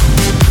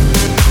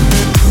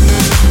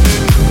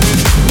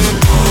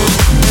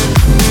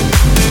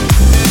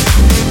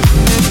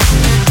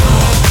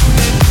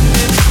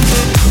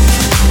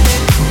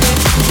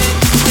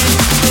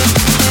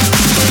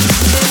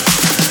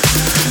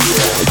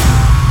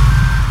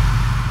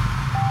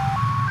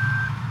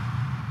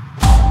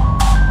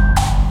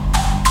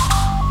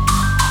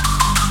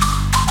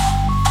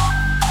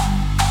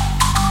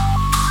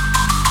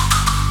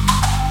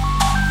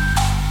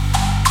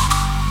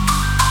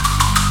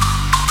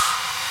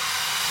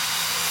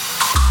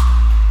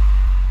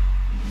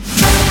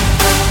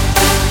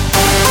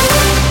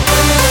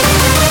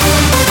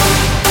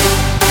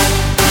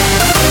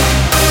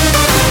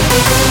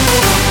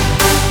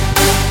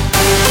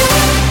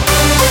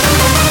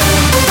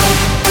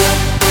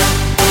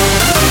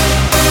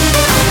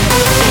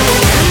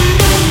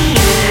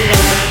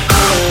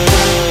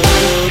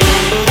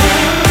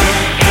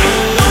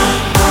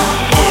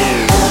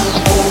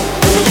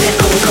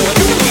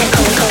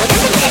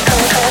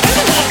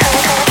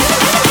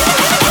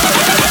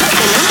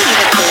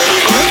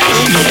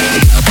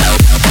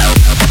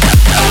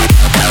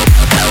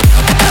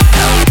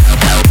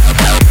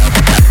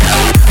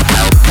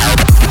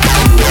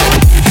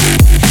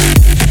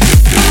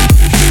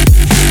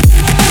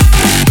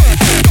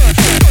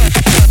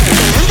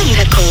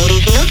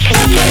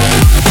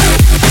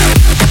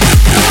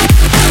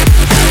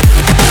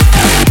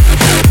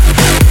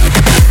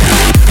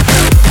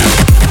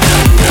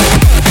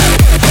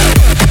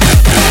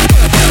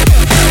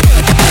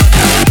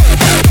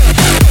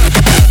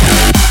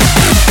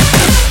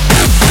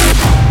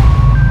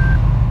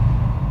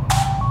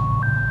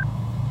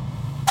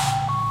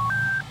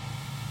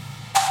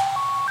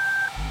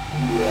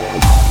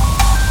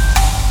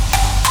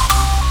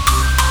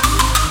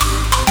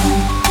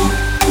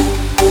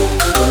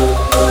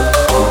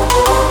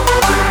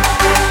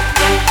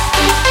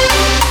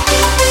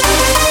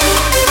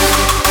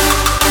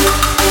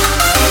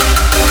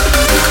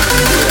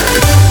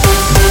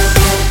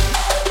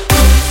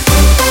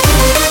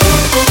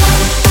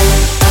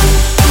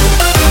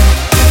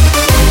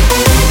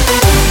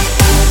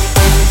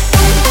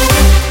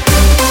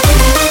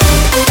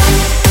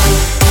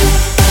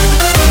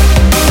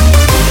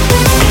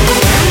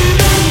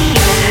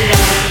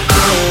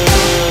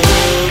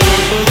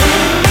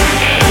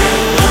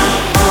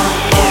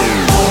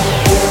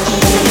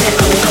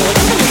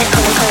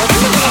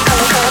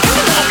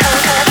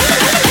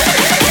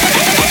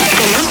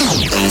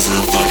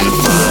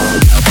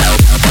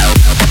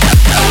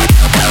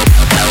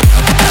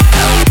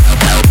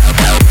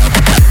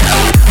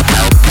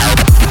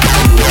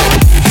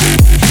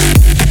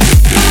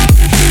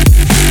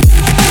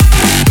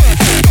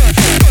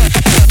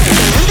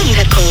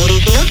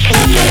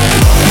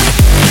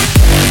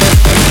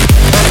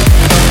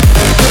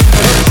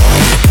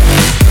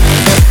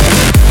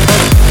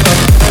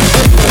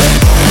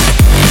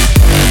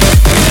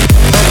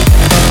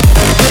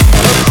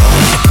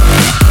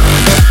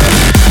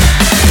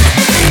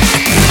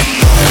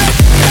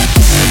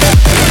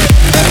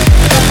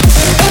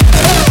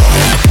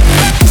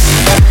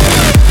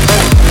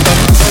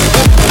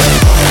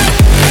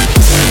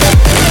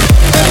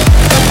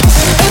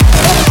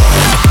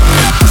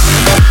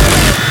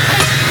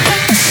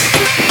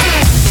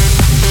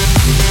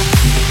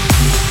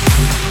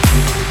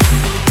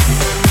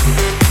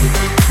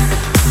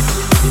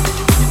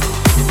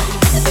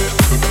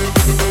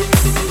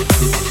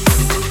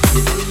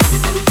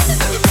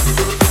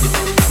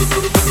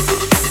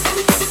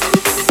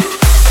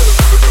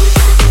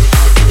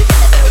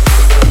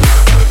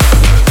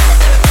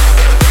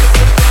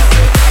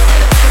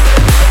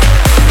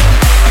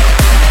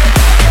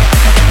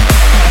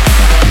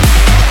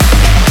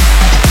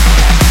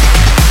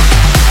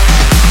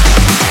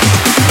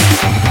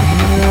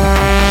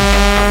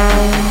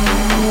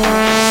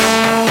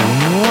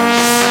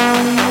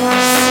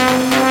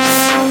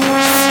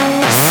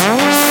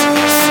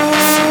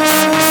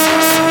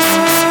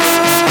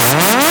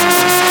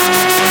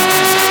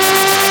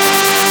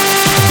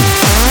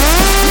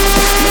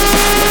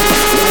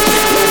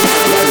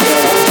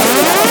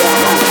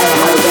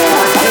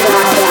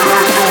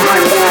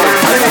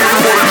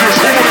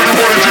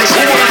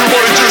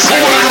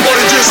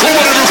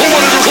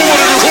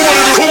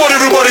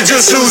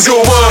 just lose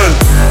your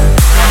mind.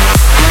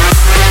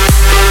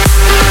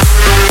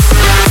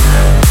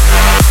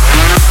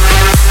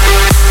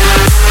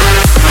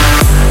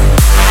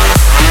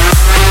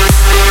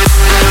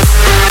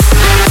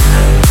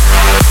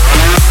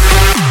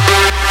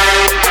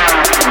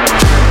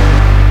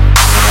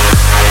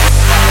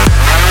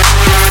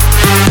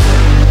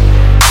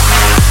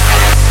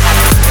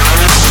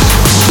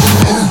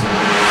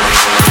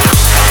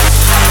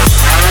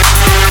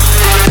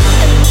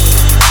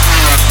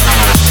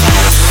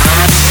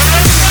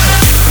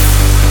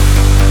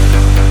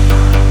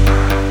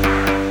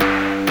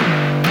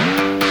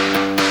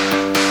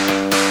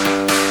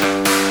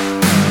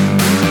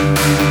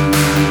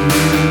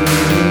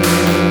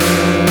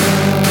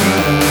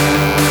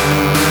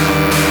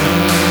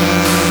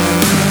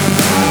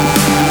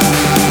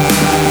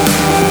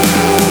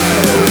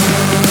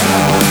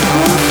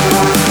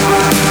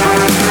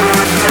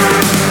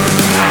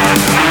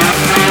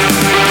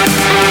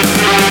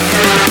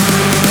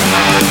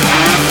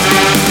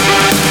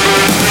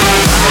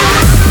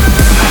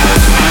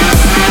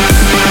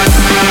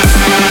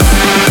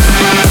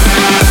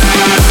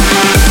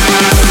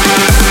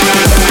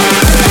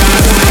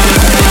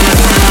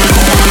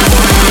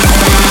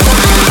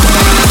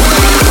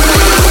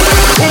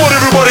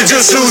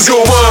 lose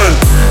your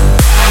mind.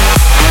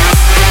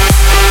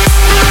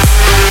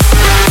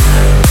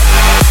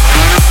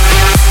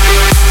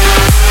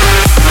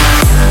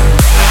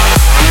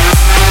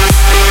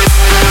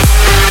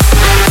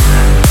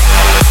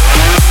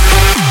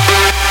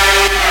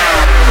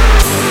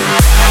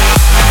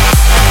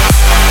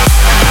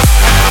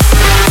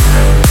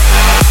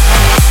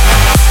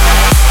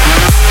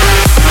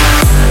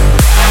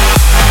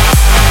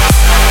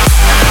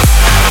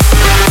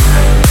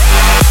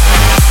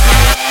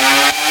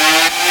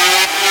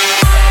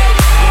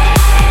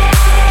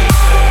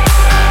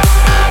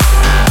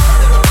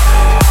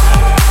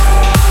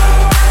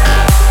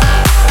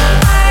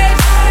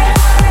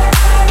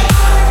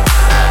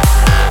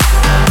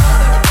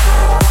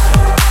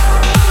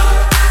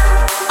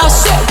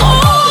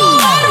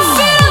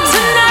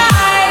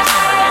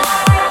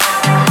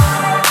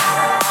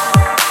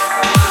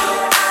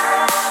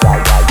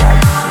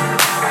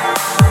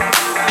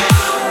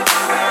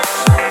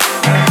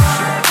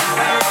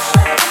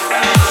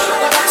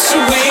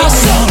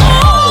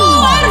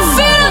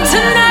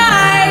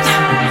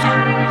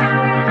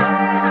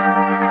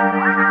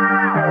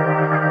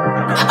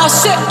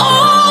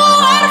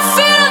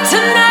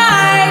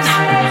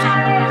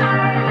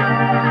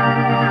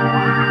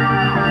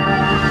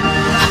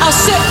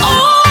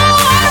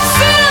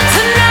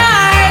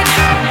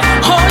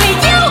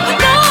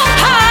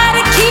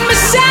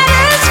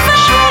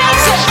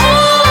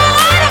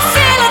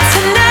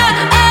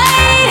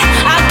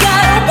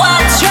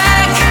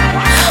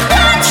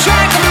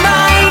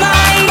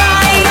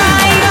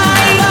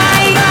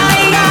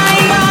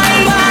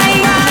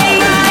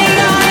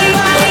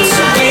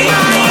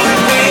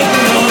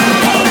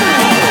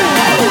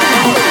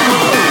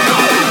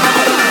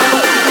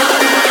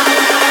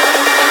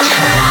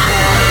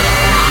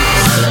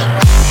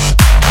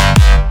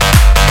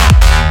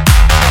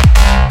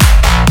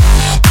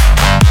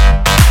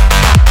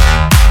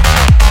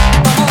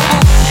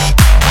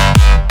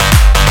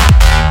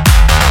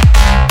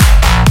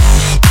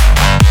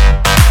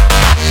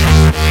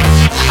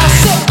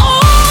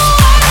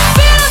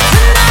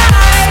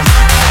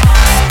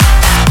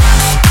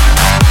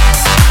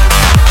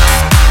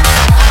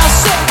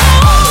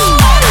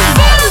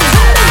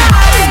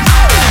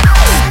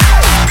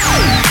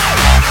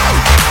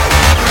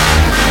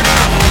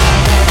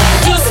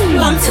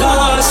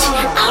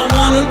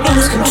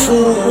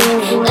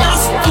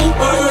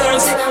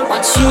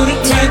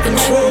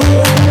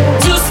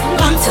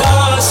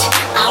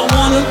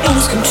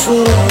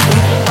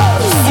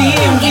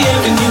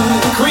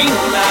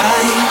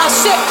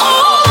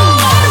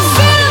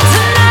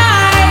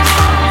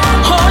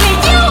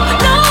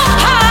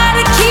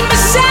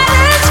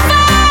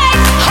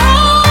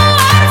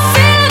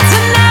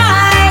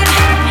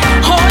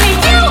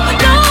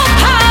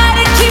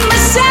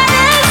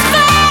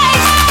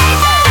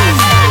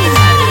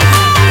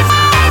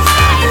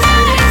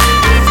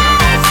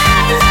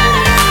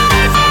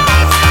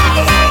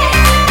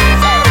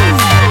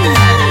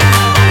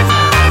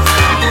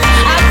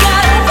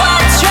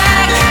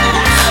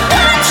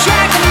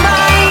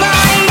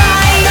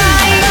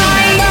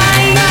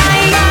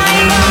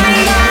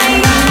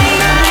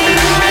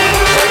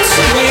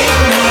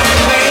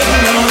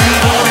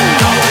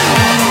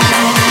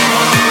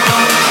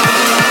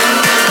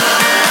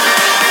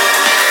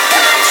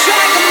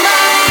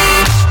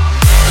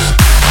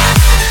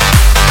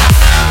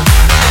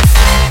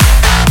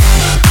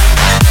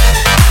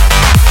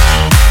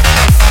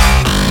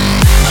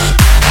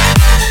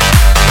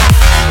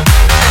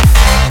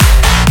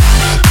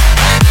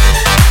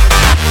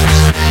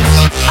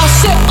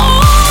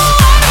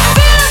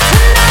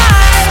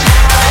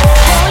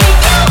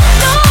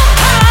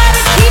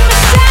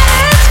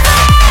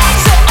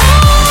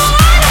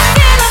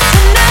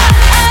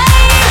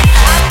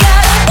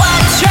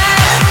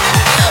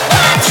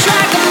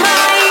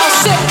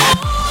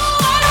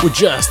 We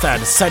just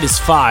had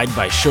Satisfied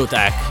by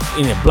Showtek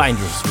in a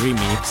Blinders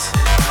remix.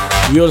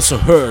 We also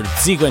heard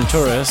Zico and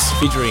Torres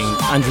featuring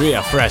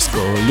Andrea Fresco,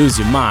 Lose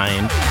Your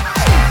Mind.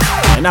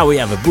 And now we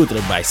have a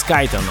bootleg by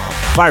Skyton of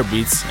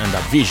Firebeats and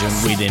A Vision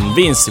with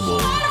Invincible.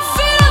 Yeah.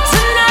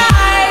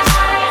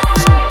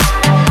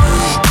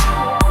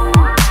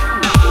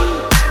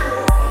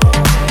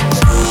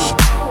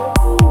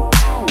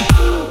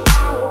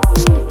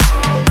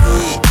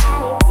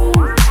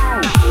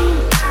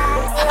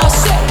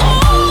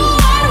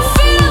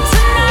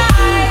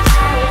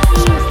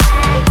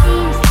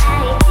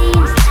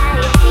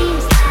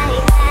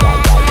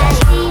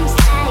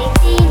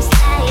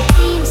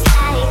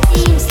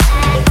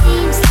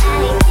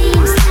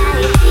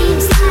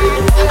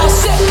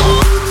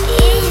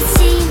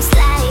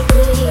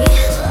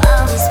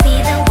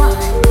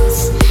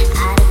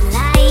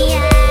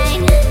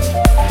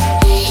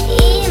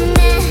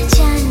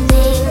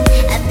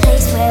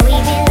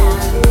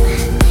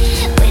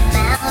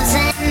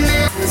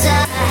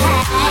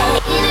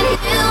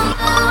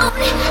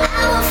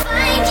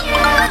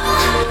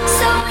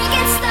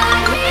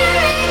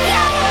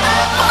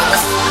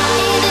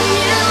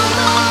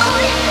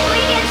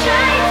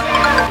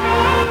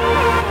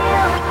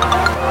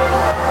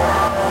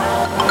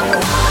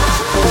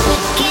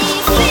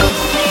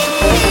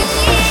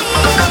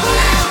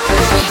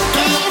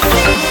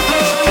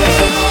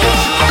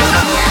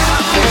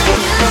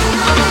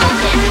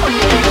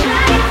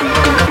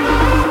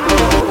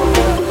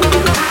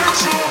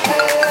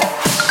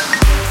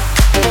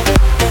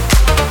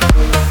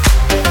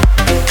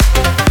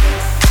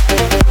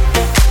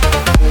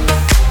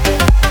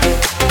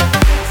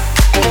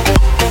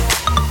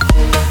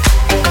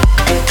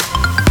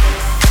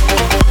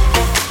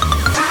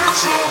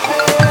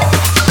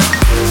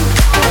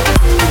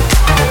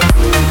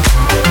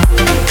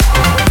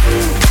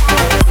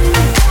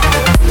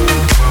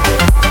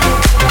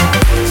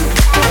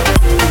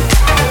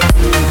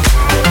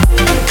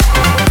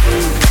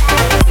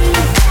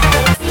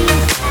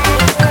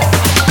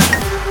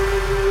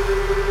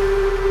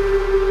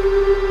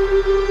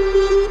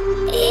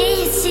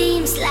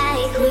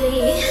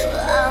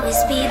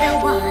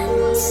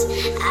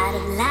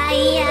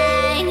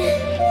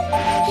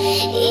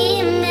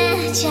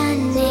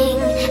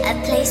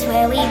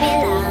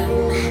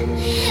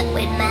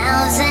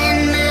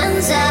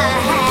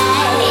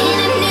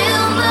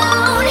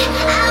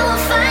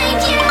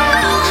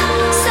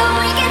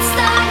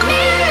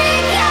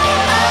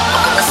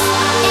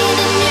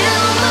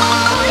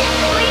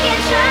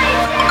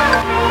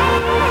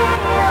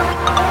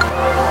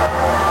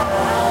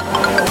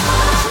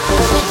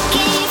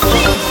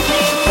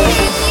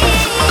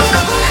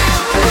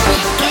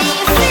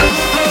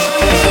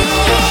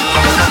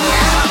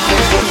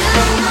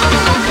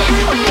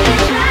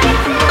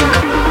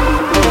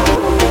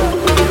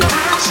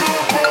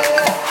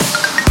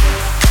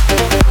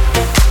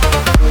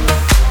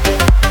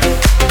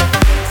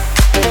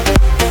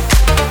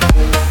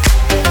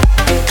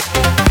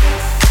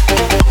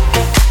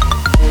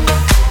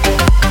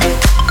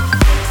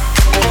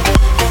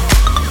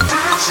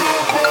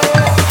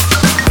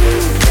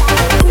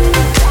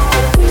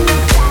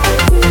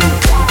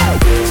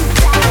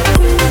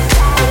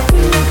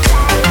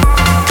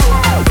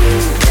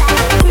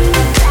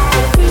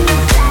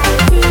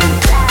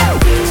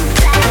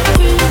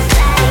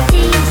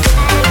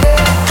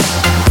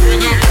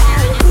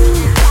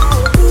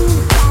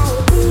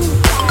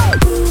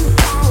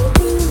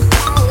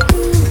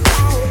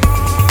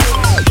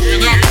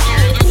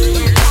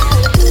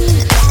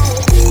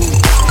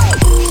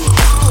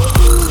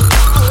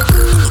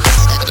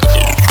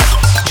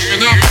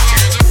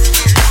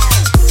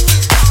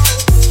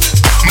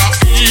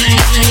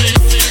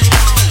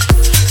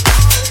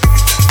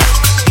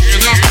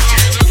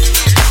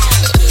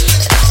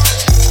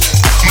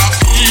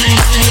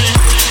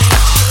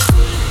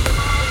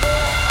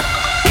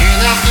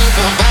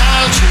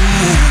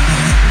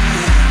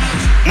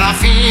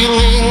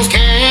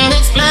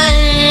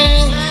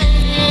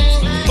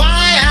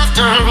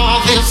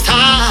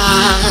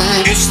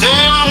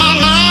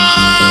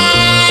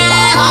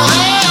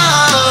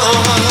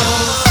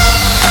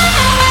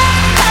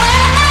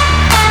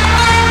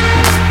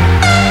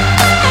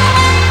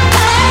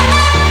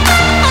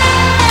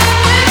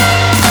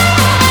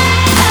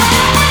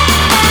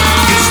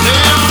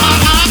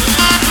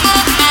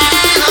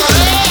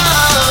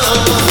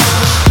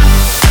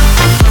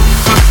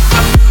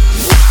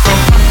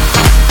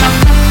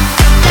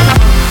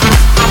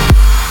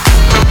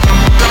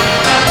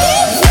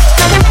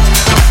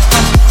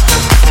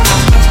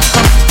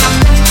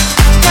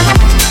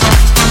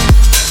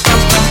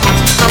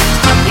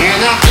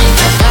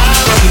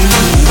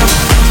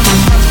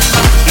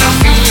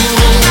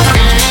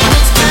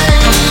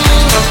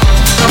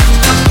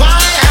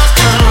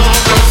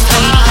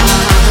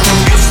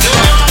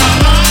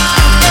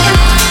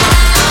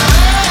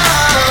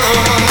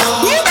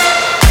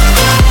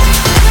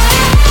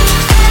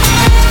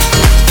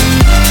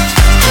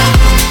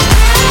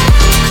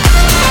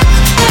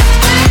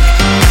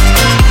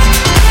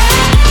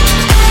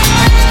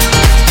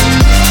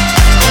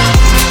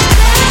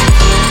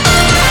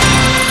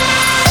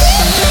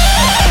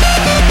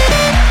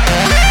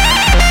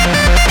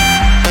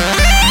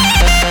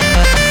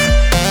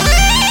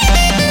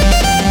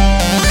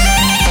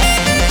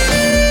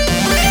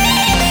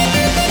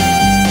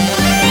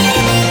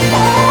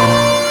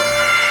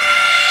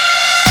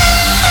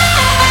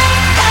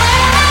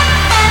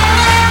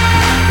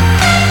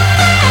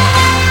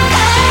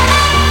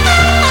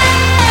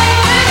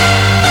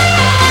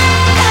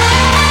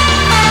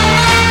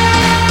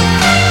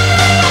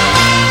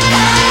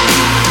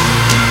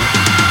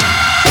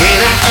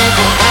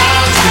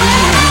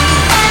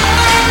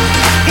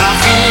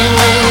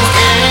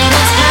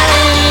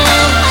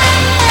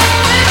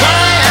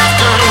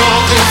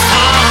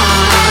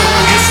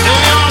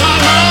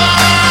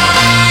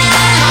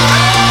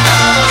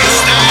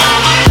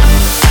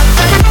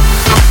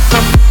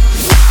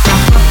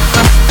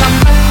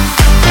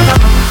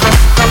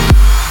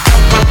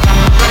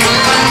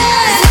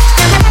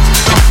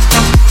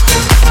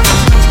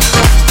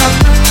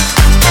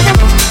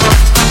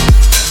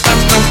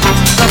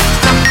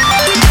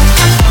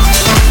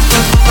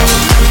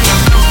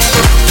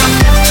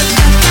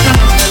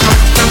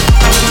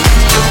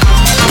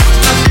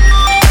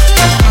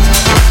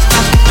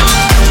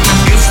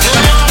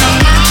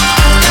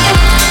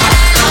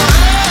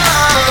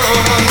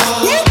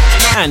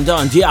 and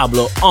Don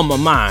Diablo, On My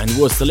Mind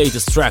was the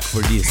latest track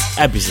for this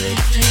episode.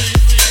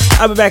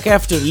 I'll be back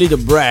after a little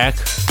break,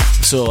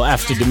 so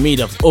after the mid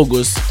of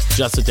August,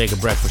 just to take a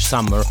break for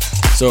summer,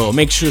 so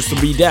make sure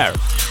to be there.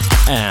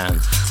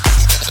 And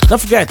don't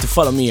forget to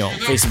follow me on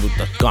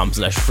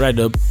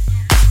facebook.com/fredup.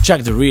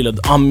 Check the reload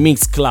on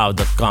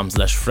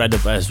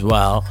mixcloud.com/fredup as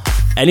well.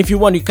 And if you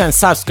want, you can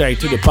subscribe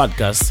to the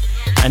podcast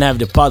and have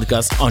the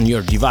podcast on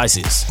your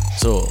devices.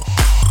 So,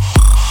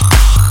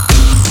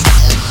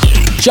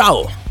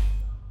 ciao!